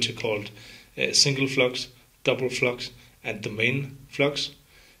concepts which are called single flux, double flux, and domain flux,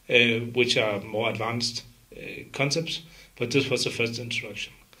 which are more advanced concepts, but this was the first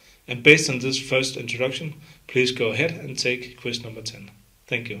introduction. And based on this first introduction, please go ahead and take quiz number 10.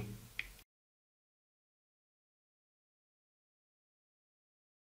 Thank you.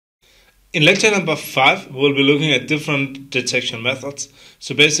 In lecture number 5, we'll be looking at different detection methods.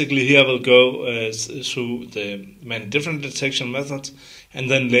 So basically here I will go through the many different detection methods,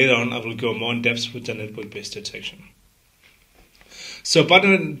 and then later on I will go more in depth with the network-based detection. So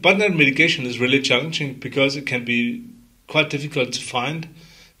botnet mitigation is really challenging because it can be quite difficult to find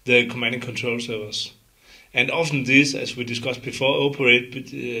the command and control servers. And often these, as we discussed before,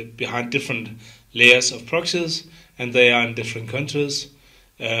 operate behind different layers of proxies, and they are in different countries.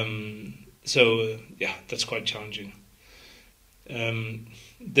 So that's quite challenging.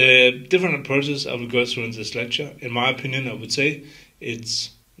 The different approaches I will go through in this lecture, in my opinion, I would say it's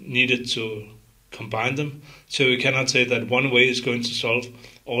needed to combine them. So we cannot say that one way is going to solve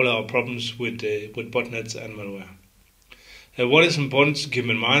all our problems with botnets and malware. What is important to keep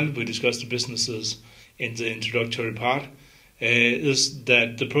in mind, we discussed the businesses in the introductory part, is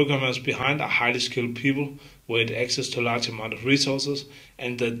that the programmers behind are highly skilled people with access to a large amount of resources,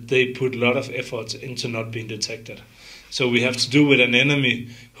 and that they put a lot of efforts into not being detected. So we have to do with an enemy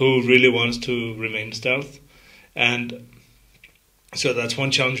who really wants to remain stealth. And so that's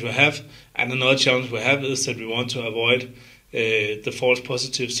one challenge we have. And another challenge we have is that we want to avoid the false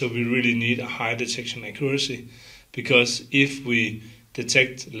positives, so we really need a high detection accuracy. Because if we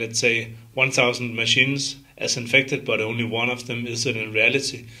detect, let's say, 1,000 machines as infected, but only one of them is in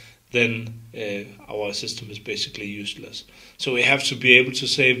reality, then our system is basically useless. So we have to be able to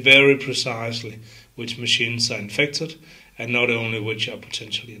say very precisely which machines are infected, and not only which are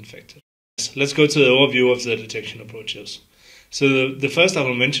potentially infected. Let's go to the overview of the detection approaches. So the first I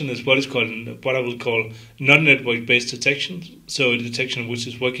will mention is what I will call non-network based detection, so a detection which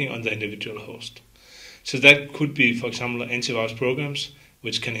is working on the individual host. So that could be, for example, antivirus programs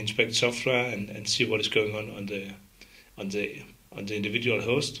which can inspect software and see what is going on the individual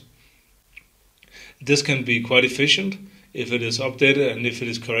host. This can be quite efficient if it is updated and if it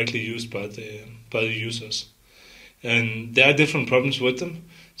is correctly used by the users. And there are different problems with them,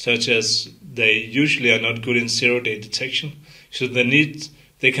 such as they usually are not good in zero-day detection. So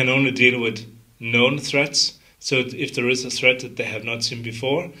they can only deal with known threats. So if there is a threat that they have not seen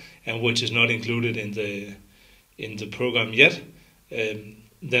before and which is not included in the program yet,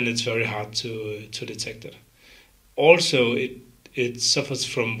 then it's very hard to detect it. Also, it suffers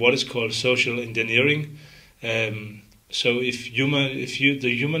from what is called social engineering. So if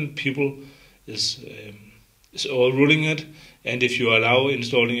the human people is overruling it, and if you allow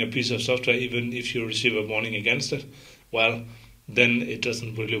installing a piece of software, even if you receive a warning against it, well, then it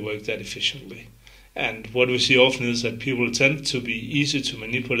doesn't really work that efficiently. And what we see often is that people tend to be easy to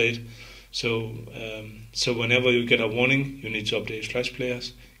manipulate. So whenever you get a warning, you need to update Flash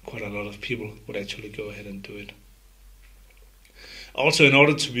players. Quite a lot of people would actually go ahead and do it. Also, in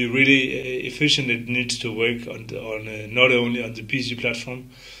order to be really efficient, it needs to work on not only on the PC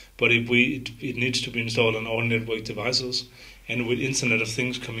platform, but it needs to be installed on all network devices. And with Internet of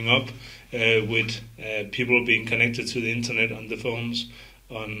Things coming up, with people being connected to the internet on the phones,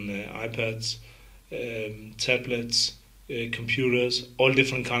 on iPads, tablets, computers, all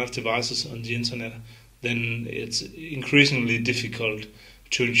different kind of devices on the internet, then it's increasingly difficult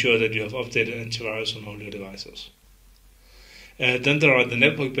to ensure that you have updated antivirus on all your devices. Then there are the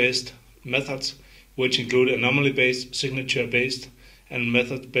network-based methods, which include anomaly-based, signature-based, and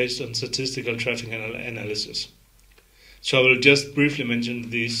methods based on statistical traffic analysis. So I will just briefly mention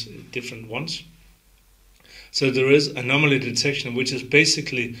these different ones. So there is anomaly detection, which is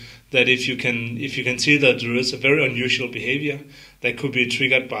basically that if you can see that there is a very unusual behavior that could be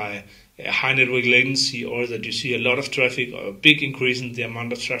triggered by a high network latency, or that you see a lot of traffic or a big increase in the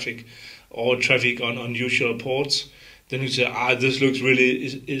amount of traffic or traffic on unusual ports, then you say, this looks really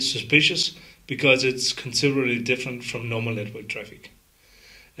is suspicious because it's considerably different from normal network traffic.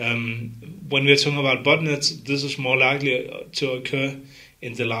 When we're talking about botnets, this is more likely to occur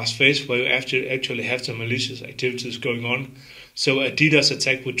in the last phase where you actually have some malicious activities going on. So a DDoS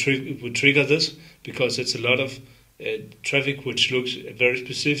attack would trigger this because it's a lot of traffic which looks very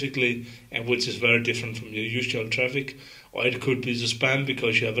specifically and which is very different from your usual traffic. Or it could be the spam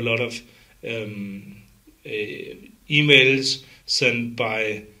because you have a lot of emails sent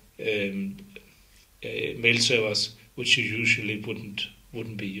by mail servers which you usually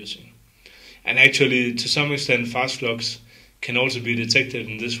wouldn't be using. And actually, to some extent, fast flux can also be detected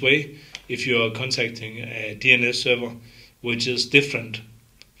in this way if you are contacting a DNS server which is different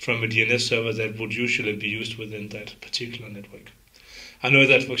from a DNS server that would usually be used within that particular network. I know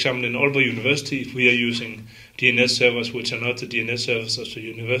that, for example, in Aalborg University, if we are using DNS servers which are not the DNS servers of the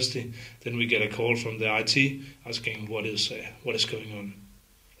university, then we get a call from the IT asking what is going on.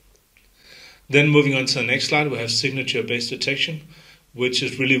 Then moving on to the next slide, we have signature-based detection, which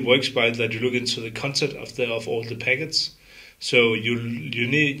is really works by that you look into the content of all the packets. So you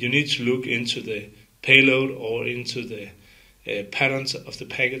need to look into the payload or into the patterns of the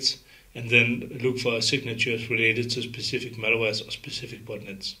packets, and then look for signatures related to specific malwares or specific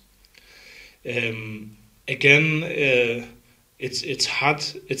botnets. Again, it's hard.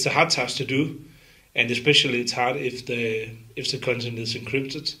 It's a hard task to do, and especially it's hard if the content is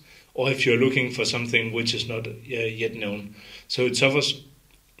encrypted, or if you're looking for something which is not yet known. So it suffers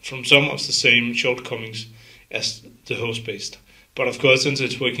from some of the same shortcomings as the host-based. But of course, since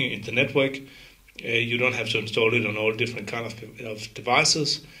it's working in the network, you don't have to install it on all different kind of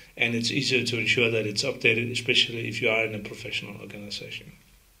devices, and it's easier to ensure that it's updated, especially if you are in a professional organization.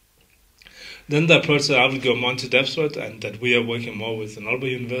 Then the approach that I will go more into depth with, and that we are working more with in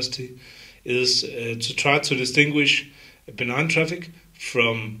Aalborg University, is to try to distinguish benign traffic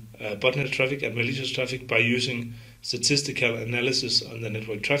from botnet traffic and malicious traffic by using statistical analysis on the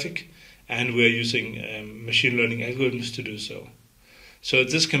network traffic, and we're using machine learning algorithms to do so. So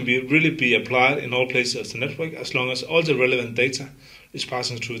this can really be applied in all places of the network as long as all the relevant data is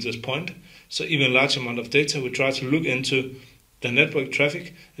passing through this point. So even a large amount of data, we try to look into the network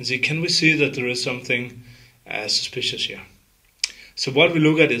traffic and see, can we see that there is something suspicious here? So what we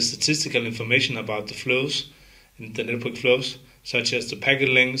look at is statistical information about the flows, the network flows, such as the packet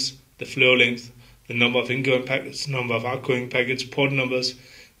lengths, the flow length, the number of incoming packets, number of outgoing packets, port numbers,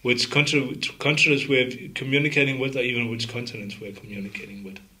 which countries we're communicating with, or even which continents we're communicating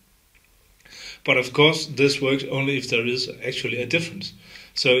with. But of course, this works only if there is actually a difference.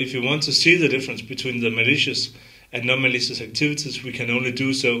 So if you want to see the difference between the malicious and non-malicious activities, we can only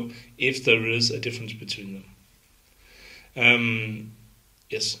do so if there is a difference between them.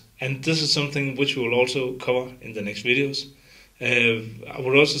 Yes, and this is something which we will also cover in the next videos. I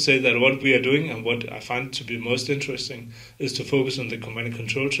would also say that what we are doing and what I find to be most interesting is to focus on the command and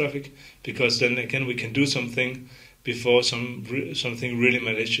control traffic, because then again we can do something before something really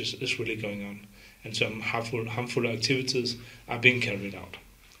malicious is really going on and some harmful activities are being carried out.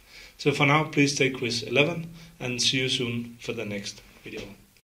 So for now, please take quiz 11 and see you soon for the next video.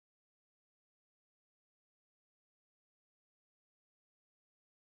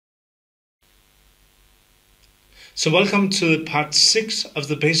 So welcome to part 6 of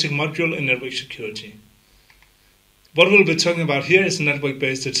the basic module in network security. What we'll be talking about here is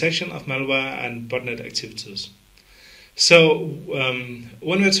network-based detection of malware and botnet activities. So when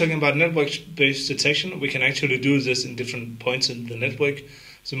we're talking about network-based detection, we can actually do this in different points in the network.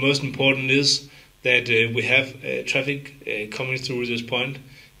 The most important is that we have traffic coming through this point,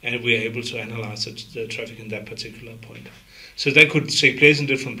 and we are able to analyze the traffic in that particular point. So that could take place in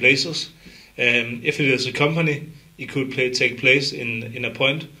different places. If it is a company, it could take place in a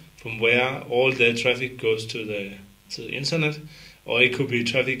point from where all the traffic goes to the internet, or it could be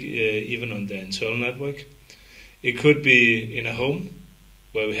traffic even on the internal network. It could be in a home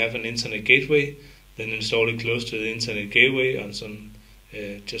where we have an internet gateway, then install it close to the internet gateway on some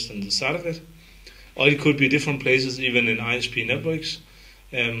just on the side of it. Or it could be different places, even in ISP networks,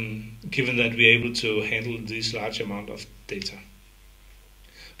 given that we're able to handle this large amount of data.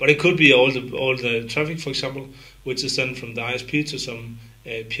 But it could be all the traffic, for example, which is sent from the ISP to some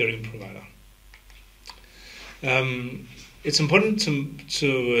peering provider. It's important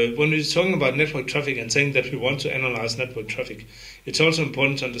to when we're talking about network traffic and saying that we want to analyze network traffic, it's also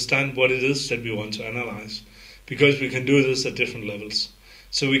important to understand what it is that we want to analyze, because we can do this at different levels.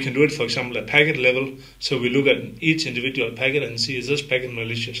 So we can do it, for example, at packet level. So we look at each individual packet and see, is this packet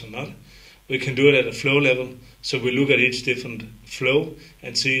malicious or not? we can do it at a flow level. So we look at each different flow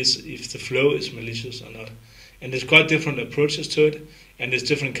and see if the flow is malicious or not. And there's quite different approaches to it, and there's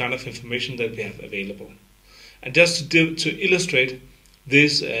different kind of information that we have available. And just to illustrate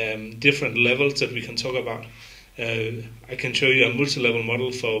these different levels that we can talk about, I can show you a multi-level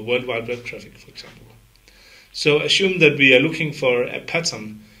model for World Wide Web traffic, for example. So assume that we are looking for a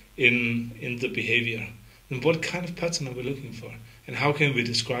pattern in the behavior. And what kind of pattern are we looking for? And how can we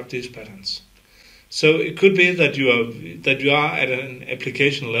describe these patterns? So it could be that you are at an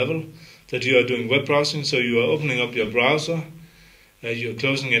application level, that you are doing web browsing, so you are opening up your browser, you're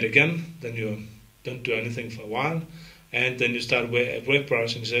closing it again, then you don't do anything for a while, and then you start a web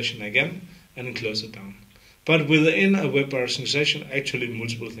browsing session again, and then close it down. But within a web browsing session, actually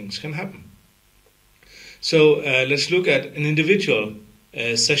multiple things can happen. So let's look at an individual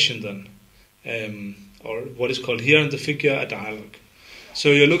session then, or what is called here in the figure a dialogue. So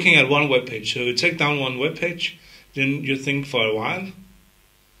you're looking at one web page. So you take down one web page, then you think for a while,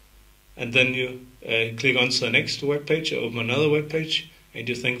 and then you click onto the next web page, open another web page, and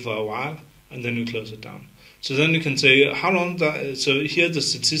you think for a while, and then you close it down. So then you can say how long. So here the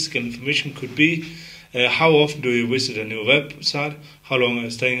statistical information could be how often do you visit a new website, how long are you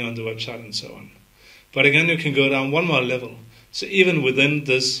staying on the website, and so on. But again, you can go down one more level. So even within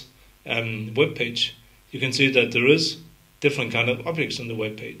this web page, you can see that there is different kind of objects on the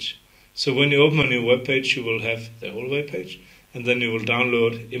web page. So when you open a new web page, you will have the whole web page, and then you will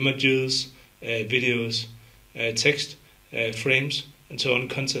download images, videos, text, frames, and so on,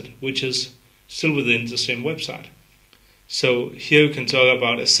 content, which is still within the same website. So here you can talk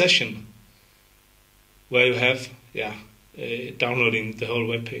about a session where you have downloading the whole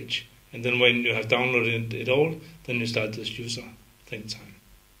web page. And then when you have downloaded it all, then you start this user think time.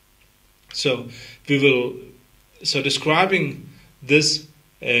 So describing this,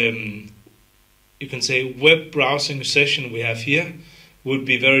 you can say web browsing session we have here would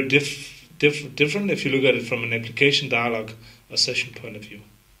be very different if you look at it from an application dialogue or session point of view.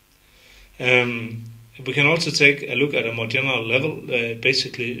 We can also take a look at a more general level,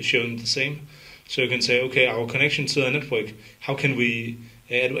 basically showing the same. So you can say, okay, our connection to the network, how can we,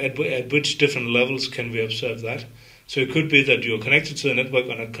 at which different levels can we observe that? So it could be that you're connected to the network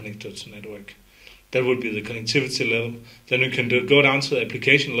or not connected to the network. That would be the connectivity level. Then you can go down to the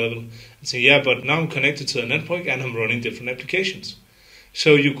application level and say, yeah, but now I'm connected to the network and I'm running different applications.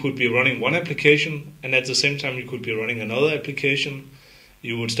 So you could be running one application, and at the same time you could be running another application.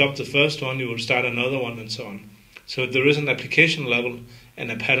 You would stop the first one, you would start another one, and so on. So there is an application level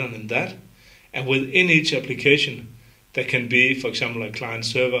and a pattern in that. And within each application, there can be, for example, a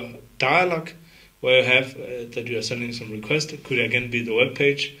client-server dialogue, where you have that you are sending some request. It could again be the web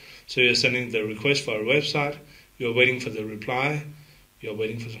page. So you're sending the request for a website, you're waiting for the reply, you're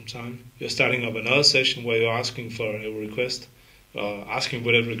waiting for some time. You're starting up another session where you're asking for a request, asking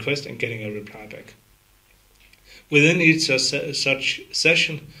for a request and getting a reply back. Within each such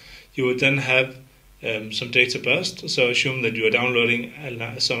session, you would then have some data burst. So assume that you are downloading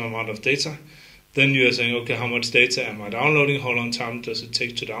some amount of data. Then you are saying, okay, how much data am I downloading? How long time does it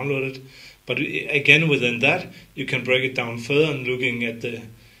take to download it? But again, within that, you can break it down further and looking at the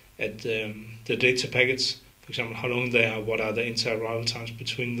data packets. For example, how long they are, what are the inter-arrival times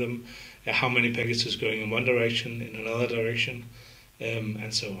between them, how many packets is going in one direction, in another direction,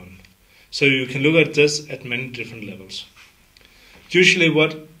 and so on. So you can look at this at many different levels. Usually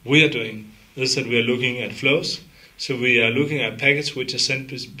what we are doing is that we are looking at flows. So we are looking at packets which are sent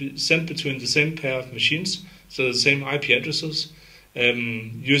between the same pair of machines, so the same IP addresses,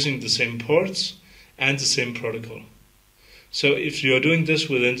 using the same ports and the same protocol. So if you are doing this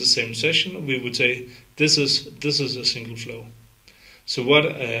within the same session, we would say this is a single flow. So what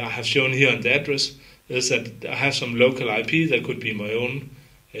I have shown here on the address is that I have some local IP that could be my own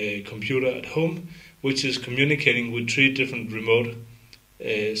computer at home, which is communicating with 3 different remote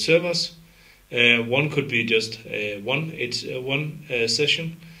servers. One could be just one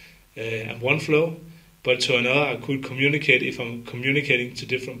session and one flow, but to another I could communicate. If I'm communicating to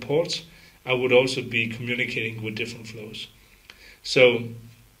different ports, I would also be communicating with different flows. So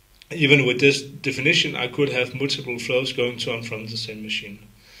even with this definition, I could have multiple flows going to and from the same machine.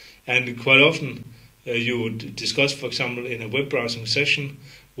 And quite often you would discuss, for example, in a web browsing session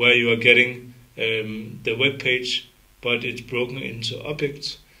where you are getting the web page, but it's broken into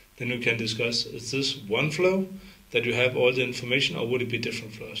objects. Then you can discuss, is this one flow that you have all the information, or would it be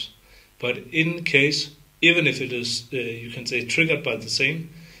different flows? But in case, even if it is, you can say, triggered by the same,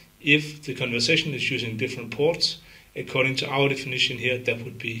 if the conversation is using different ports, according to our definition here, that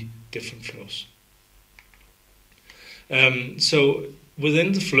would be different flows. So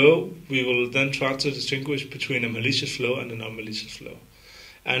within the flow, we will then try to distinguish between a malicious flow and a non-malicious flow.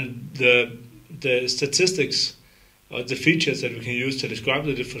 And the statistics or the features that we can use to describe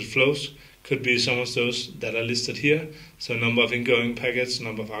the different flows could be some of those that are listed here. So number of incoming packets,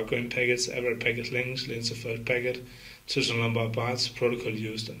 number of outgoing packets, average packet length of first packet, total number of bytes, protocol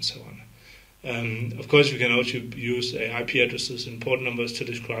used, and so on. Of course, we can also use IP addresses and port numbers to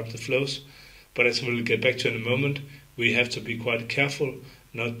describe the flows, but as we'll get back to in a moment, we have to be quite careful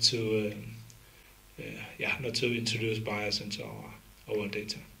not to introduce bias into our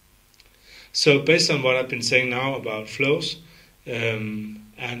data. So based on what I've been saying now about flows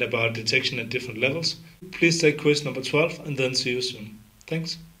and about detection at different levels, please take quiz number 12 and then see you soon.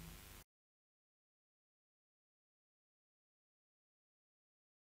 Thanks.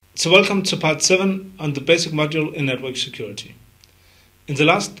 So welcome to part 7 on the basic module in network security. In the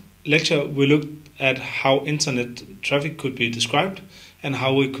last lecture, we looked at how internet traffic could be described and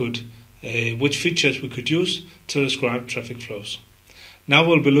how we could, which features we could use to describe traffic flows. Now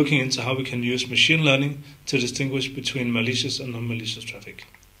we'll be looking into how we can use machine learning to distinguish between malicious and non-malicious traffic.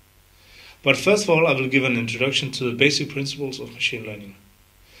 But first of all, I will give an introduction to the basic principles of machine learning.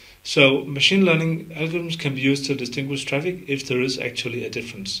 So machine learning algorithms can be used to distinguish traffic if there is actually a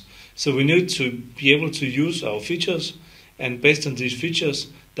difference. So we need to be able to use our features, and based on these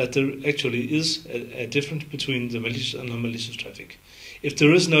features, that there actually is a difference between the malicious and non-malicious traffic. If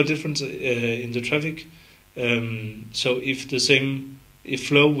there is no difference in the traffic, so if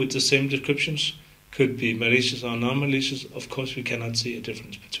flow with the same descriptions could be malicious or non-malicious, of course we cannot see a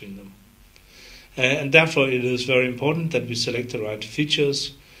difference between them. And therefore it is very important that we select the right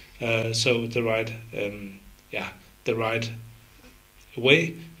features, so the right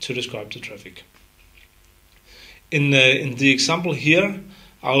way to describe the traffic. In the example here,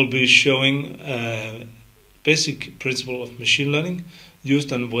 I will be showing a basic principle of machine learning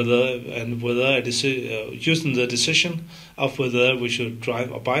used in the decision of whether we should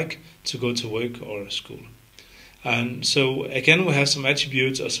drive a bike to go to work or school. And so again, we have some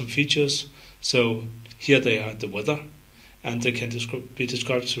attributes or some features. So here they are: the weather, and they can be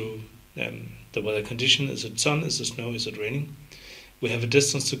described through the weather condition. Is it sun? Is it snow? Is it raining? We have a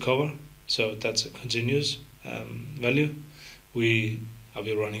distance to cover, so that's a continuous value. Are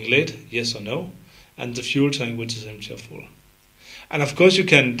we running late? Yes or no? And the fuel tank, which is empty or full. And of course, you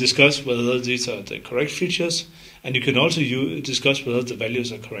can discuss whether these are the correct features, and you can also discuss whether the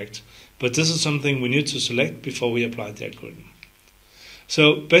values are correct. But this is something we need to select before we apply the algorithm.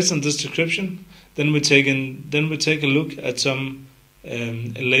 So based on this description, then we take a look at some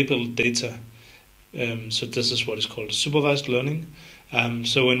labeled data. So this is what is called supervised learning.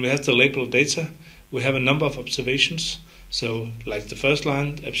 So when we have the labeled data, we have a number of observations. So like the first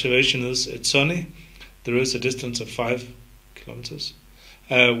line, observation is it's sunny. There is a distance of 5 kilometers.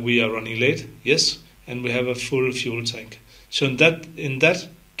 We are running late, yes, and we have a full fuel tank. So in that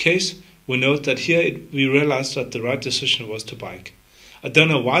case, we note that here we realized that the right decision was to bike. I don't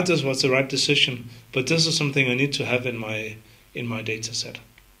know why this was the right decision, but this is something I need to have in my data set.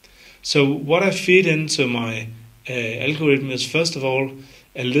 So what I feed into my algorithm is first of all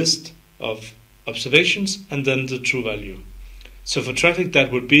a list of observations and then the true value. So for traffic,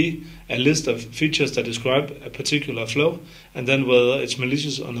 that would be a list of features that describe a particular flow and then whether it's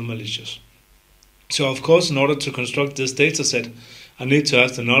malicious or non-malicious. So of course, in order to construct this data set, I need to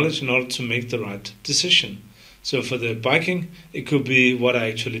have the knowledge in order to make the right decision. So for the biking, it could be what I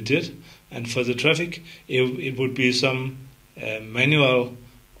actually did, and for the traffic, it would be some manual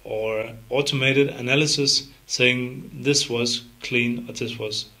or automated analysis saying this was clean or this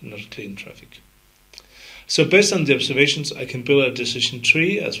was not clean traffic. So based on the observations, I can build a decision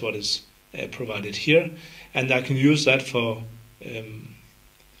tree as what is provided here, and I can use that for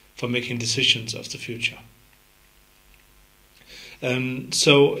making decisions of the future.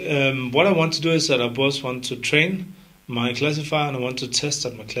 What I want to do is that I both want to train my classifier and I want to test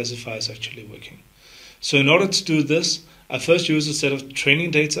that my classifier is actually working. So in order to do this, I first use a set of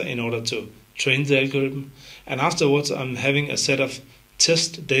training data in order to train the algorithm, and afterwards I'm having a set of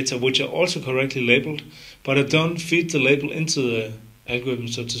test data which are also correctly labeled, but I don't feed the label into the algorithm,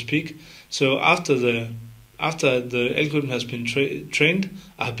 so to speak. So after the algorithm has been trained,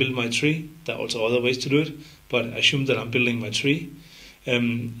 I have built my tree. There are also other ways to do it, but assume that I'm building my tree.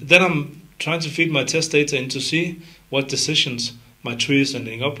 Then I'm trying to feed my test data in to see what decisions my tree is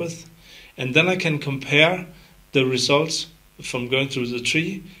ending up with, and then I can compare the results from going through the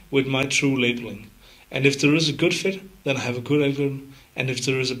tree with my true labeling. And if there is a good fit, then I have a good algorithm. And if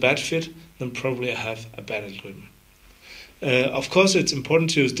there is a bad fit, then probably I have a bad algorithm. Of course, it's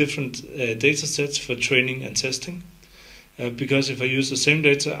important to use different data sets for training and testing. because if I use the same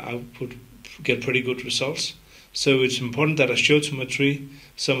data, I would get pretty good results. So it's important that I show to my tree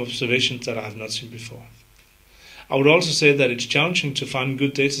some observations that I have not seen before. I would also say that it's challenging to find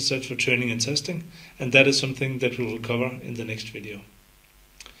good data sets for training and testing, and that is something that we will cover in the next video.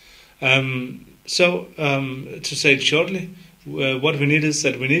 To say it shortly, what we need is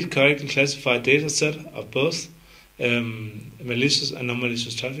that we need correctly classified data set of both malicious and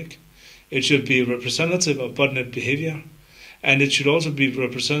non-malicious traffic. It should be representative of botnet behavior, and it should also be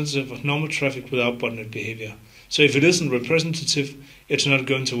representative of normal traffic without botnet behavior. So if it isn't representative, it's not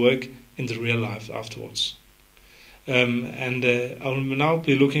going to work in the real life afterwards. I will now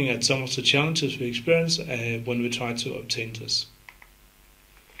be looking at some of the challenges we experience when we try to obtain this.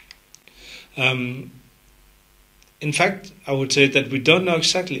 In fact, I would say that we don't know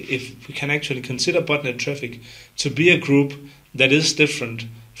exactly if we can actually consider botnet traffic to be a group that is different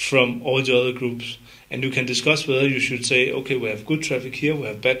from all the other groups. And you can discuss whether you should say, okay, we have good traffic here, we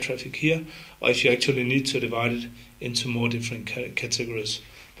have bad traffic here, or if you actually need to divide it into more different categories.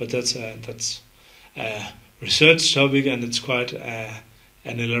 But that's a research topic, and it's quite an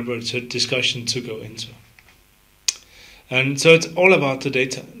elaborate discussion to go into. And so it's all about the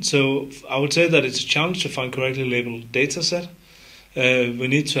data. So I would say that it's a challenge to find correctly labeled data set. We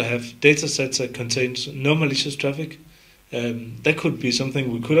need to have data sets that contains no malicious traffic. That could be something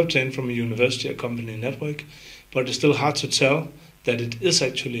we could obtain from a university or company network, but it's still hard to tell that it is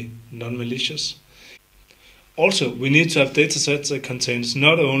actually non-malicious. Also, we need to have data sets that contains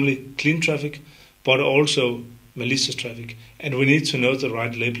not only clean traffic, but also malicious traffic, and we need to know the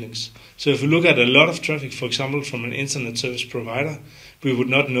right labelings. So if we look at a lot of traffic, for example, from an internet service provider, we would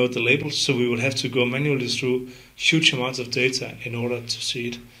not know the labels, so we would have to go manually through huge amounts of data in order to see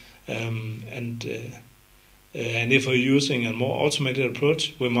it. And if we're using a more automated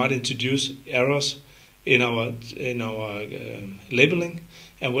approach, we might introduce errors in our labeling,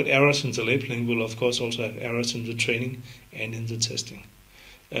 and with errors in the labeling, we'll of course also have errors in the training and in the testing.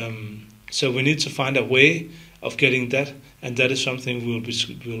 So we need to find a way of getting that, and that is something we'll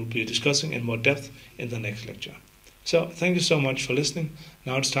be discussing in more depth in the next lecture. So thank you so much for listening.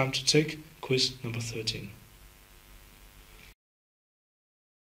 Now it's time to take quiz number 13.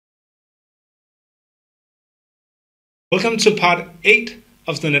 Welcome to part 8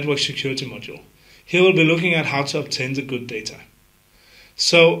 of the network security module. Here we'll be looking at how to obtain the good data.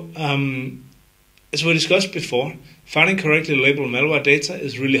 So, as we discussed before, finding correctly labeled malware data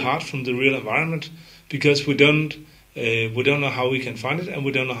is really hard from the real environment because we don't know how we can find it, and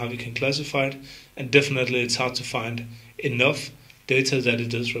we don't know how we can classify it, and definitely it's hard to find enough data that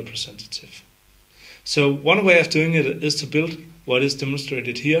it is representative. So one way of doing it is to build what is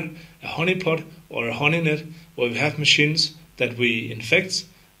demonstrated here, a honeypot or a honeynet, where we have machines that we infect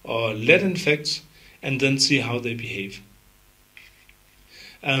or let infect, and then see how they behave.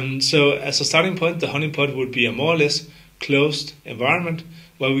 So as a starting point, the honeypot would be a more or less closed environment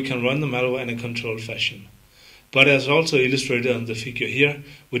where we can run the malware in a controlled fashion. But as also illustrated on the figure here,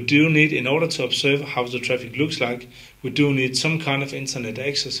 we do need, in order to observe how the traffic looks like, we do need some kind of internet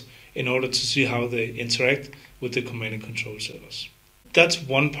access in order to see how they interact with the command and control servers. That's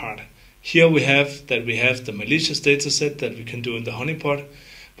one part. Here we have the malicious data set that we can do in the honeypot,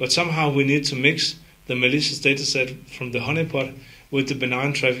 but somehow we need to mix the malicious data set from the honeypot with the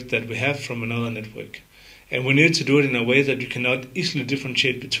benign traffic that we have from another network. And we need to do it in a way that you cannot easily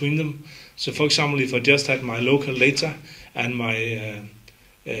differentiate between them. So for example, if I just had my local data and my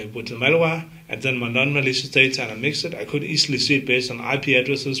with the malware, and then my non-malicious data, and I mix it, I could easily see it based on IP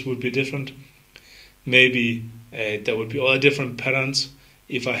addresses would be different. Maybe there would be other different patterns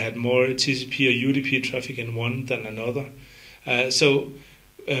if I had more TCP or UDP traffic in one than another. So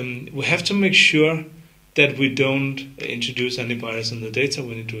we have to make sure that we don't introduce any bias in the data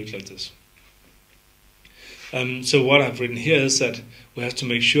when we do it like this. So what I've written here is that we have to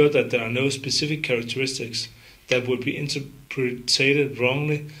make sure that there are no specific characteristics that would be interpreted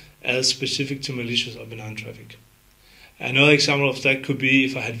wrongly as specific to malicious or benign traffic. Another example of that could be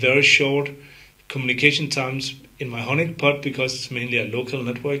if I had very short communication times in my honeypot, because it's mainly a local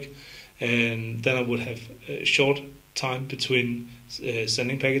network, and then I would have a short time between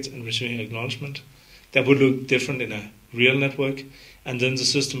sending packets and receiving acknowledgement. That would look different in a real network, and then the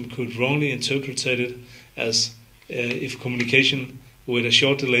system could wrongly interpret it as if communication with a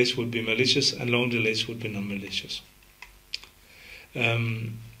short delays would be malicious and long delays would be non-malicious.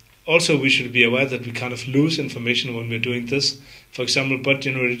 Also, we should be aware that we kind of lose information when we're doing this. For example,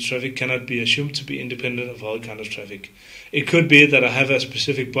 bot-generated traffic cannot be assumed to be independent of all kind of traffic. It could be that I have a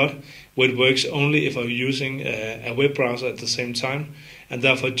specific bot which works only if I'm using a web browser at the same time, and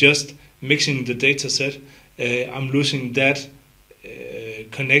therefore just mixing the data set I'm losing that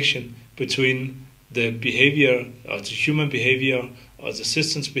connection between the behavior, or the human behavior, or the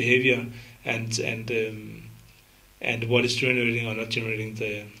system's behavior, and what is generating or not generating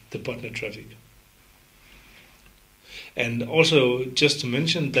the botnet traffic. And also, just to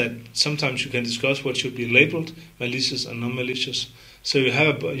mention that sometimes you can discuss what should be labeled malicious and non-malicious. So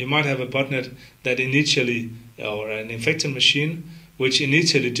you might have a botnet that initially, or an infected machine, which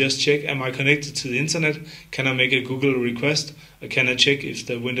initially just check, am I connected to the internet? Can I make a Google request? Or can I check if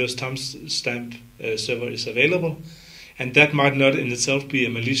the Windows timestamp server is available? And that might not in itself be a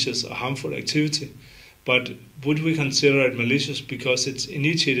malicious or harmful activity, but would we consider it malicious because it's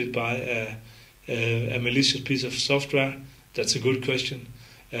initiated by a malicious piece of software? That's a good question.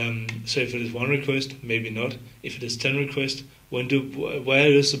 So if it is one request, maybe not. If it is 10 requests,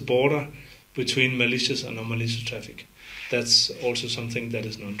 where is the border between malicious and non-malicious traffic? That's also something that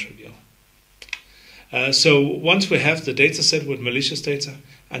is non-trivial. So once we have the data set with malicious data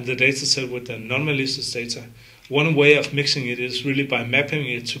and the data set with the non-malicious data, one way of mixing it is really by mapping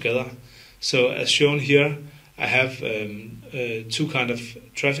it together. So as shown here, I have two kinds of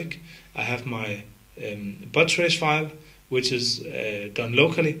traffic. I have my bot trace file, which is done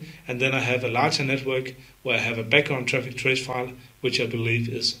locally, and then I have a larger network where I have a background traffic trace file, which I believe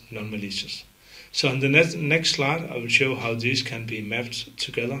is non-malicious. So on the next slide, I will show how these can be mapped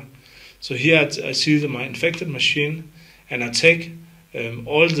together. So here I see my infected machine, and I take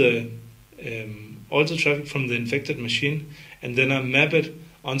all the traffic from the infected machine, and then I map it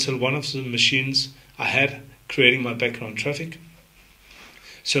until one of the machines I had creating my background traffic.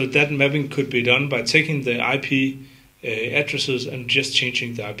 So that mapping could be done by taking the IP addresses and just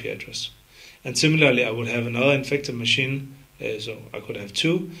changing the IP address. And similarly, I would have another infected machine, so I could have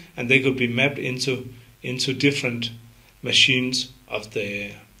two, and they could be mapped into different machines of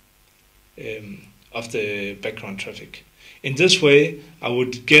the background traffic. In this way, I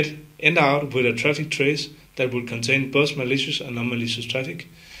would end out with a traffic trace that would contain both malicious and non-malicious traffic,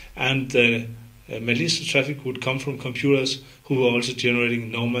 and the malicious traffic would come from computers who are also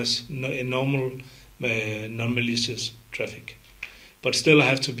generating normal non-malicious traffic. But still I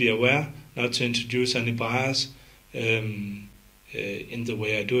have to be aware not to introduce any bias in the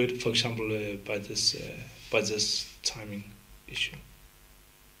way I do it, for example by this timing issue.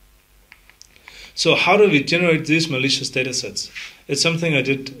 So how do we generate these malicious data sets? It's something I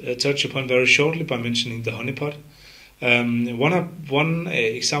did touch upon very shortly by mentioning the honeypot. One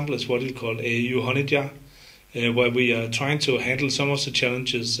example is what is called AAU honeyjar, where we are trying to handle some of the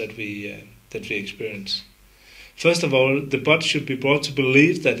challenges that we experience. First of all, the bot should be brought to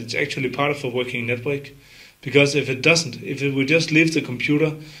believe that it's actually part of a working network, because if it doesn't, if it would just leave the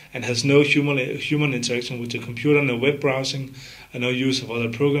computer and has no human interaction with the computer, no web browsing, and no use of other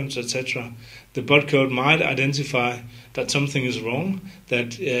programs, etc., the bot code might identify that something is wrong,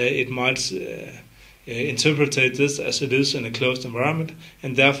 that it might interpret this as it is in a closed environment,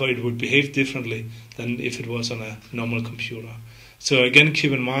 and therefore it would behave differently than if it was on a normal computer. So again,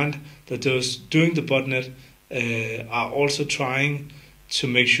 keep in mind that those doing the botnet are also trying to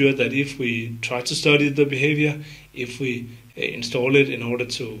make sure that if we try to study the behavior, if we install it in order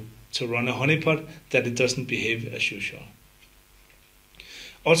to run a honeypot, that it doesn't behave as usual.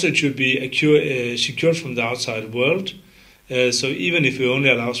 Also, it should be secured from the outside world. So even if we only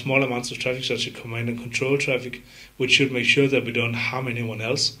allow small amounts of traffic, such as command and control traffic, we should make sure that we don't harm anyone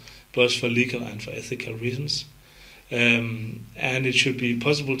else, both for legal and for ethical reasons. And it should be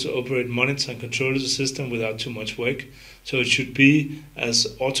possible to operate, monitor, and control the system without too much work. So it should be as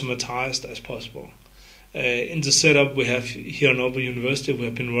automatized as possible. In the setup we have here in Aalborg University, we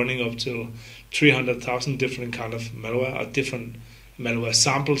have been running up to 300,000 different kind of malware, or different malware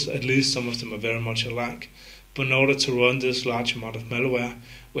samples. At least some of them are very much alike. But in order to run this large amount of malware,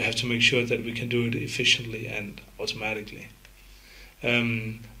 we have to make sure that we can do it efficiently and automatically.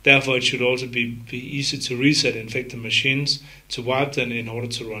 Therefore, it should also be easy to reset infected machines, to wipe them in order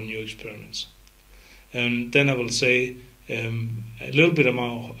to run new experiments. Then I will say a little bit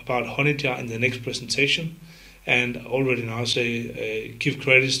more about honeyjar in the next presentation, and already now say give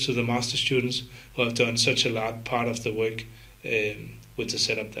credits to the master students who have done such a large part of the work with the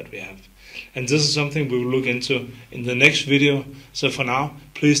setup that we have. And this is something we will look into in the next video. So for now,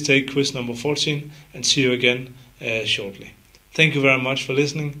 please take quiz number 14 and see you again shortly. Thank you very much for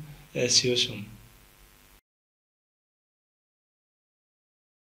listening. See you soon.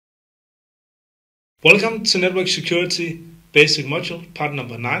 Welcome to Network Security Basic Module, part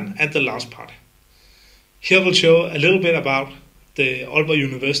number 9, and the last part. Here we'll show a little bit about the Aalborg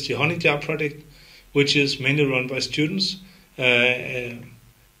University honeyjar project, which is mainly run by students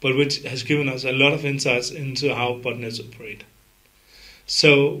but which has given us a lot of insights into how botnets operate.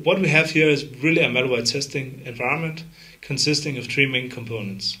 So what we have here is really a malware testing environment consisting of three main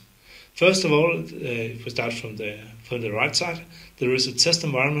components. First of all, if we start from the right side, there is a test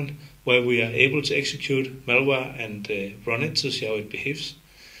environment where we are able to execute malware and run it to see how it behaves.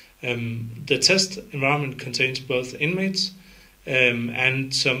 The test environment contains both inmates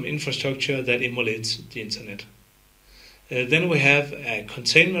and some infrastructure that emulates the internet. Then we have a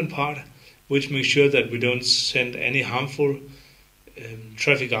containment part, which makes sure that we don't send any harmful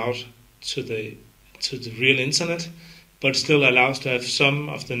traffic out to the real internet, but still allows to have some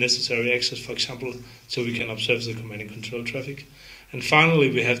of the necessary access, for example, so we can observe the command and control traffic. And finally,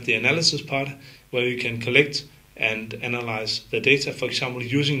 we have the analysis part, where we can collect and analyze the data, for example,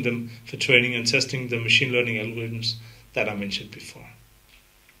 using them for training and testing the machine learning algorithms that I mentioned before.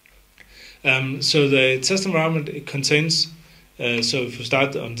 So the test environment, it contains, so if we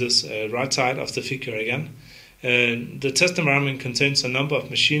start on this right side of the figure again, the test environment contains a number of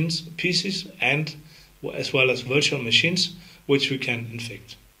machines, PCs, and as well as virtual machines, which we can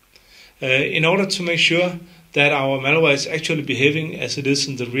infect. In order to make sure that our malware is actually behaving as it is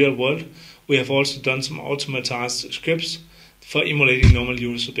in the real world, we have also done some automatized scripts for emulating normal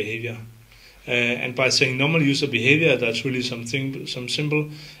user behavior. And by saying normal user behavior, that's really some simple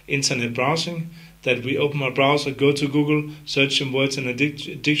internet browsing, that we open our browser, go to Google, search some words in a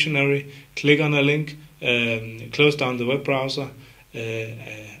dictionary, click on a link, close down the web browser,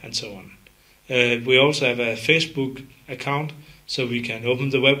 and so on. We also have a Facebook account, so we can open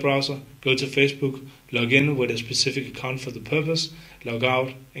the web browser, go to Facebook, log in with a specific account for the purpose, log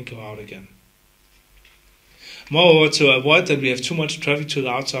out, and go out again. Moreover, to avoid that we have too much traffic to the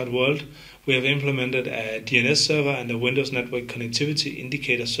outside world, we have implemented a DNS server and a Windows Network Connectivity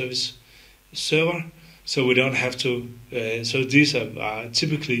Indicator Service server, so we don't have to. So these are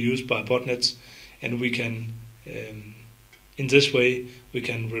typically used by botnets, and we can, in this way, we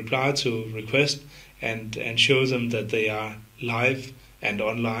can reply to requests and show them that they are live and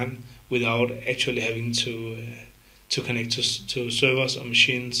online without actually having to connect to servers or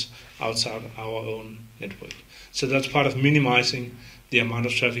machines outside our own network. So that's part of minimizing the amount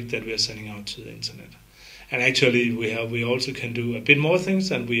of traffic that we are sending out to the internet. And actually, we also can do a bit more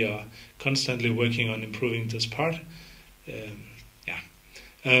things, and we are constantly working on improving this part.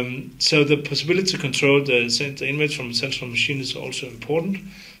 So the possibility to control the image from a central machine is also important.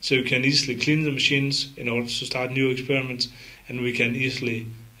 So you can easily clean the machines in order to start new experiments, and we can easily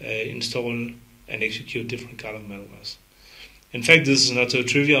install and execute different kind of malwares. In fact, this is not so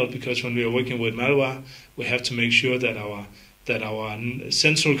trivial, because when we are working with malware, we have to make sure that our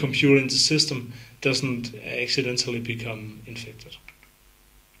central computer in the system doesn't accidentally become infected.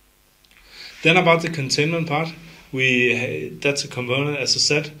 Then about the containment part, that's a component, as I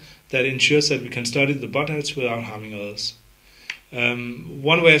said, that ensures that we can study the botnets without harming others.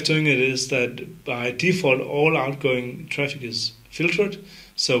 One way of doing it is that by default all outgoing traffic is filtered,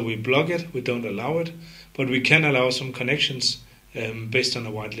 so we block it, we don't allow it, but we can allow some connections based on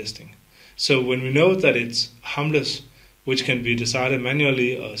a whitelisting. So when we know that it's harmless, which can be decided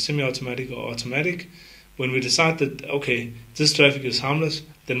manually or semi-automatic or automatic, when we decide that, okay, this traffic is harmless,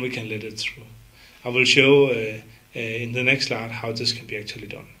 then we can let it through. I will show in the next slide how this can be actually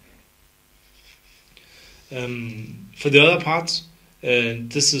done. For the other parts,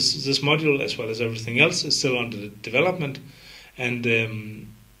 this module, as well as everything else, is still under development, and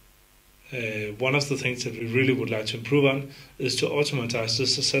one of the things that we really would like to improve on is to automatize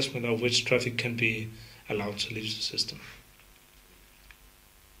this assessment of which traffic can be allowed to leave the system.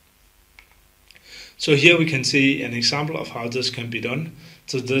 So here we can see an example of how this can be done.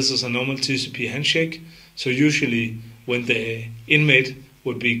 So this is a normal TCP handshake. So usually when the inmate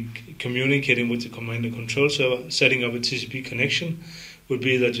would be communicating with the command and control server, setting up a TCP connection, would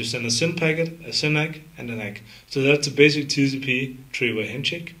be that you send a SYN packet, a SYN-ACK, and an ACK. So that's a basic TCP three-way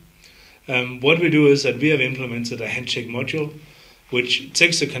handshake. What we do is that we have implemented a handshake module which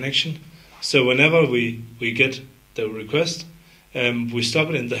takes the connection. So whenever we get the request, we stop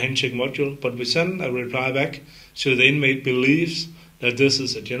it in the handshake module, but we send a reply back so the inmate believes that this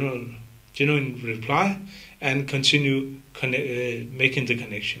is a genuine reply and continue making the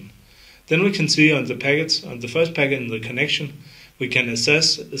connection. Then we can see on the packets, on the first packet in the connection, we can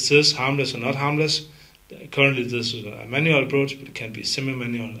assess, is this harmless or not harmless. Currently this is a manual approach, but it can be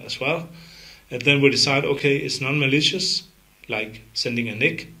semi-manual as well. And then we decide, okay, it's non-malicious, like sending a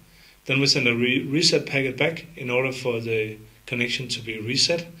NIC. Then we send a reset packet back in order for the connection to be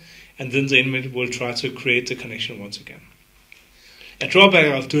reset, and then the inmate will try to create the connection once again. A drawback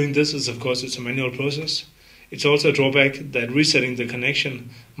of doing this is, of course, it's a manual process. It's also a drawback that resetting the connection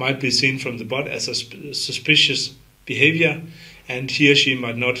might be seen from the bot as a suspicious behavior, and he or she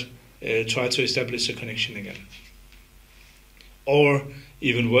might not try to establish a connection again. Or,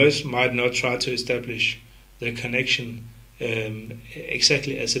 even worse, might not try to establish the connection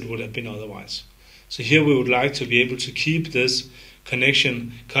exactly as it would have been otherwise. So here we would like to be able to keep this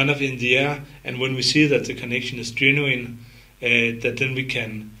connection kind of in the air, and when we see that the connection is genuine, that then we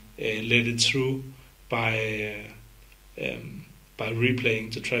can let it through by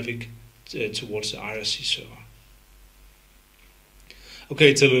replaying the traffic towards the IRC server. Okay,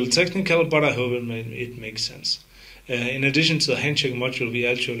 it's a little technical, but I hope it makes sense. In addition to the handshake module, we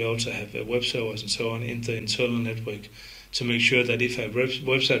actually also have web servers and so on in the internal network to make sure that if a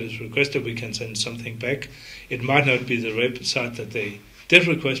website is requested, we can send something back. It might not be the website that they did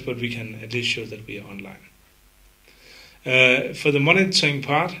request, but we can at least show that we are online. For the monitoring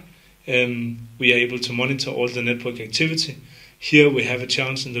part, we are able to monitor all the network activity. Here we have a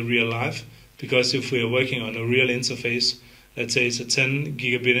chance in the real life, because if we are working on a real interface, let's say it's a 10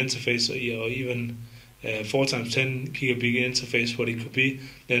 gigabit interface or even 4 times 10 gigabit interface, what it could be,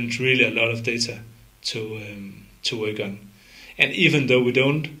 then it's really a lot of data to work on. And even though we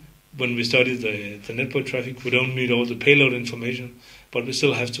don't, when we study the network traffic, we don't need all the payload information, but we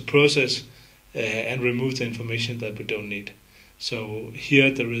still have to process and remove the information that we don't need. So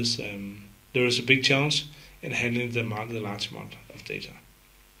here there is a big challenge in handling the large amount of data.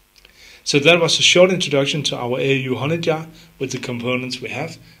 So that was a short introduction to our AAU honey jar with the components we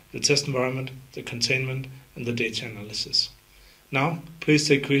have: the test environment, the containment, and the data analysis. Now, please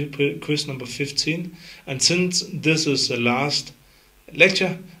take quiz number 15. And since this is the last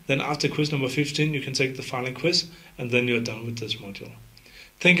lecture, then after quiz number 15, you can take the final quiz, and then you're done with this module.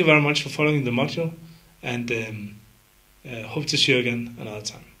 Thank you very much for following the module, and hope to see you again another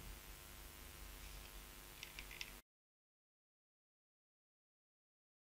time.